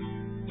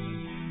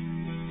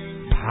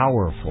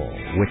 Powerful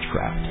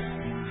witchcraft.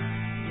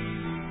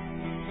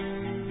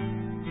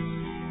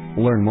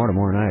 Learn more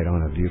tomorrow night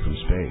on A View from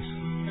Space.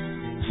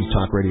 This is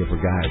Talk Radio for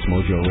Guys,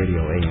 Mojo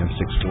Radio, AM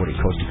 640,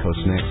 Coast to Coast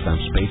Next. I'm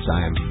Space.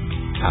 I am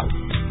out.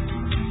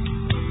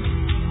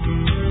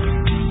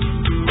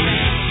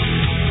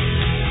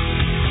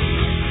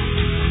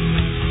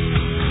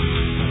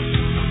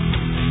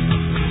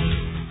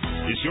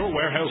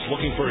 Warehouse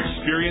looking for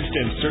experienced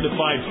and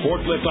certified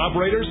forklift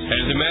operators?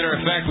 As a matter of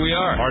fact, we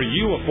are. Are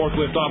you a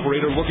forklift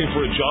operator looking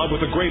for a job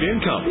with a great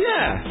income?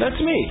 Yeah, that's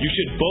me. You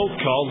should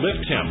both call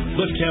Lift Temp.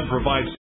 Lift Temp provides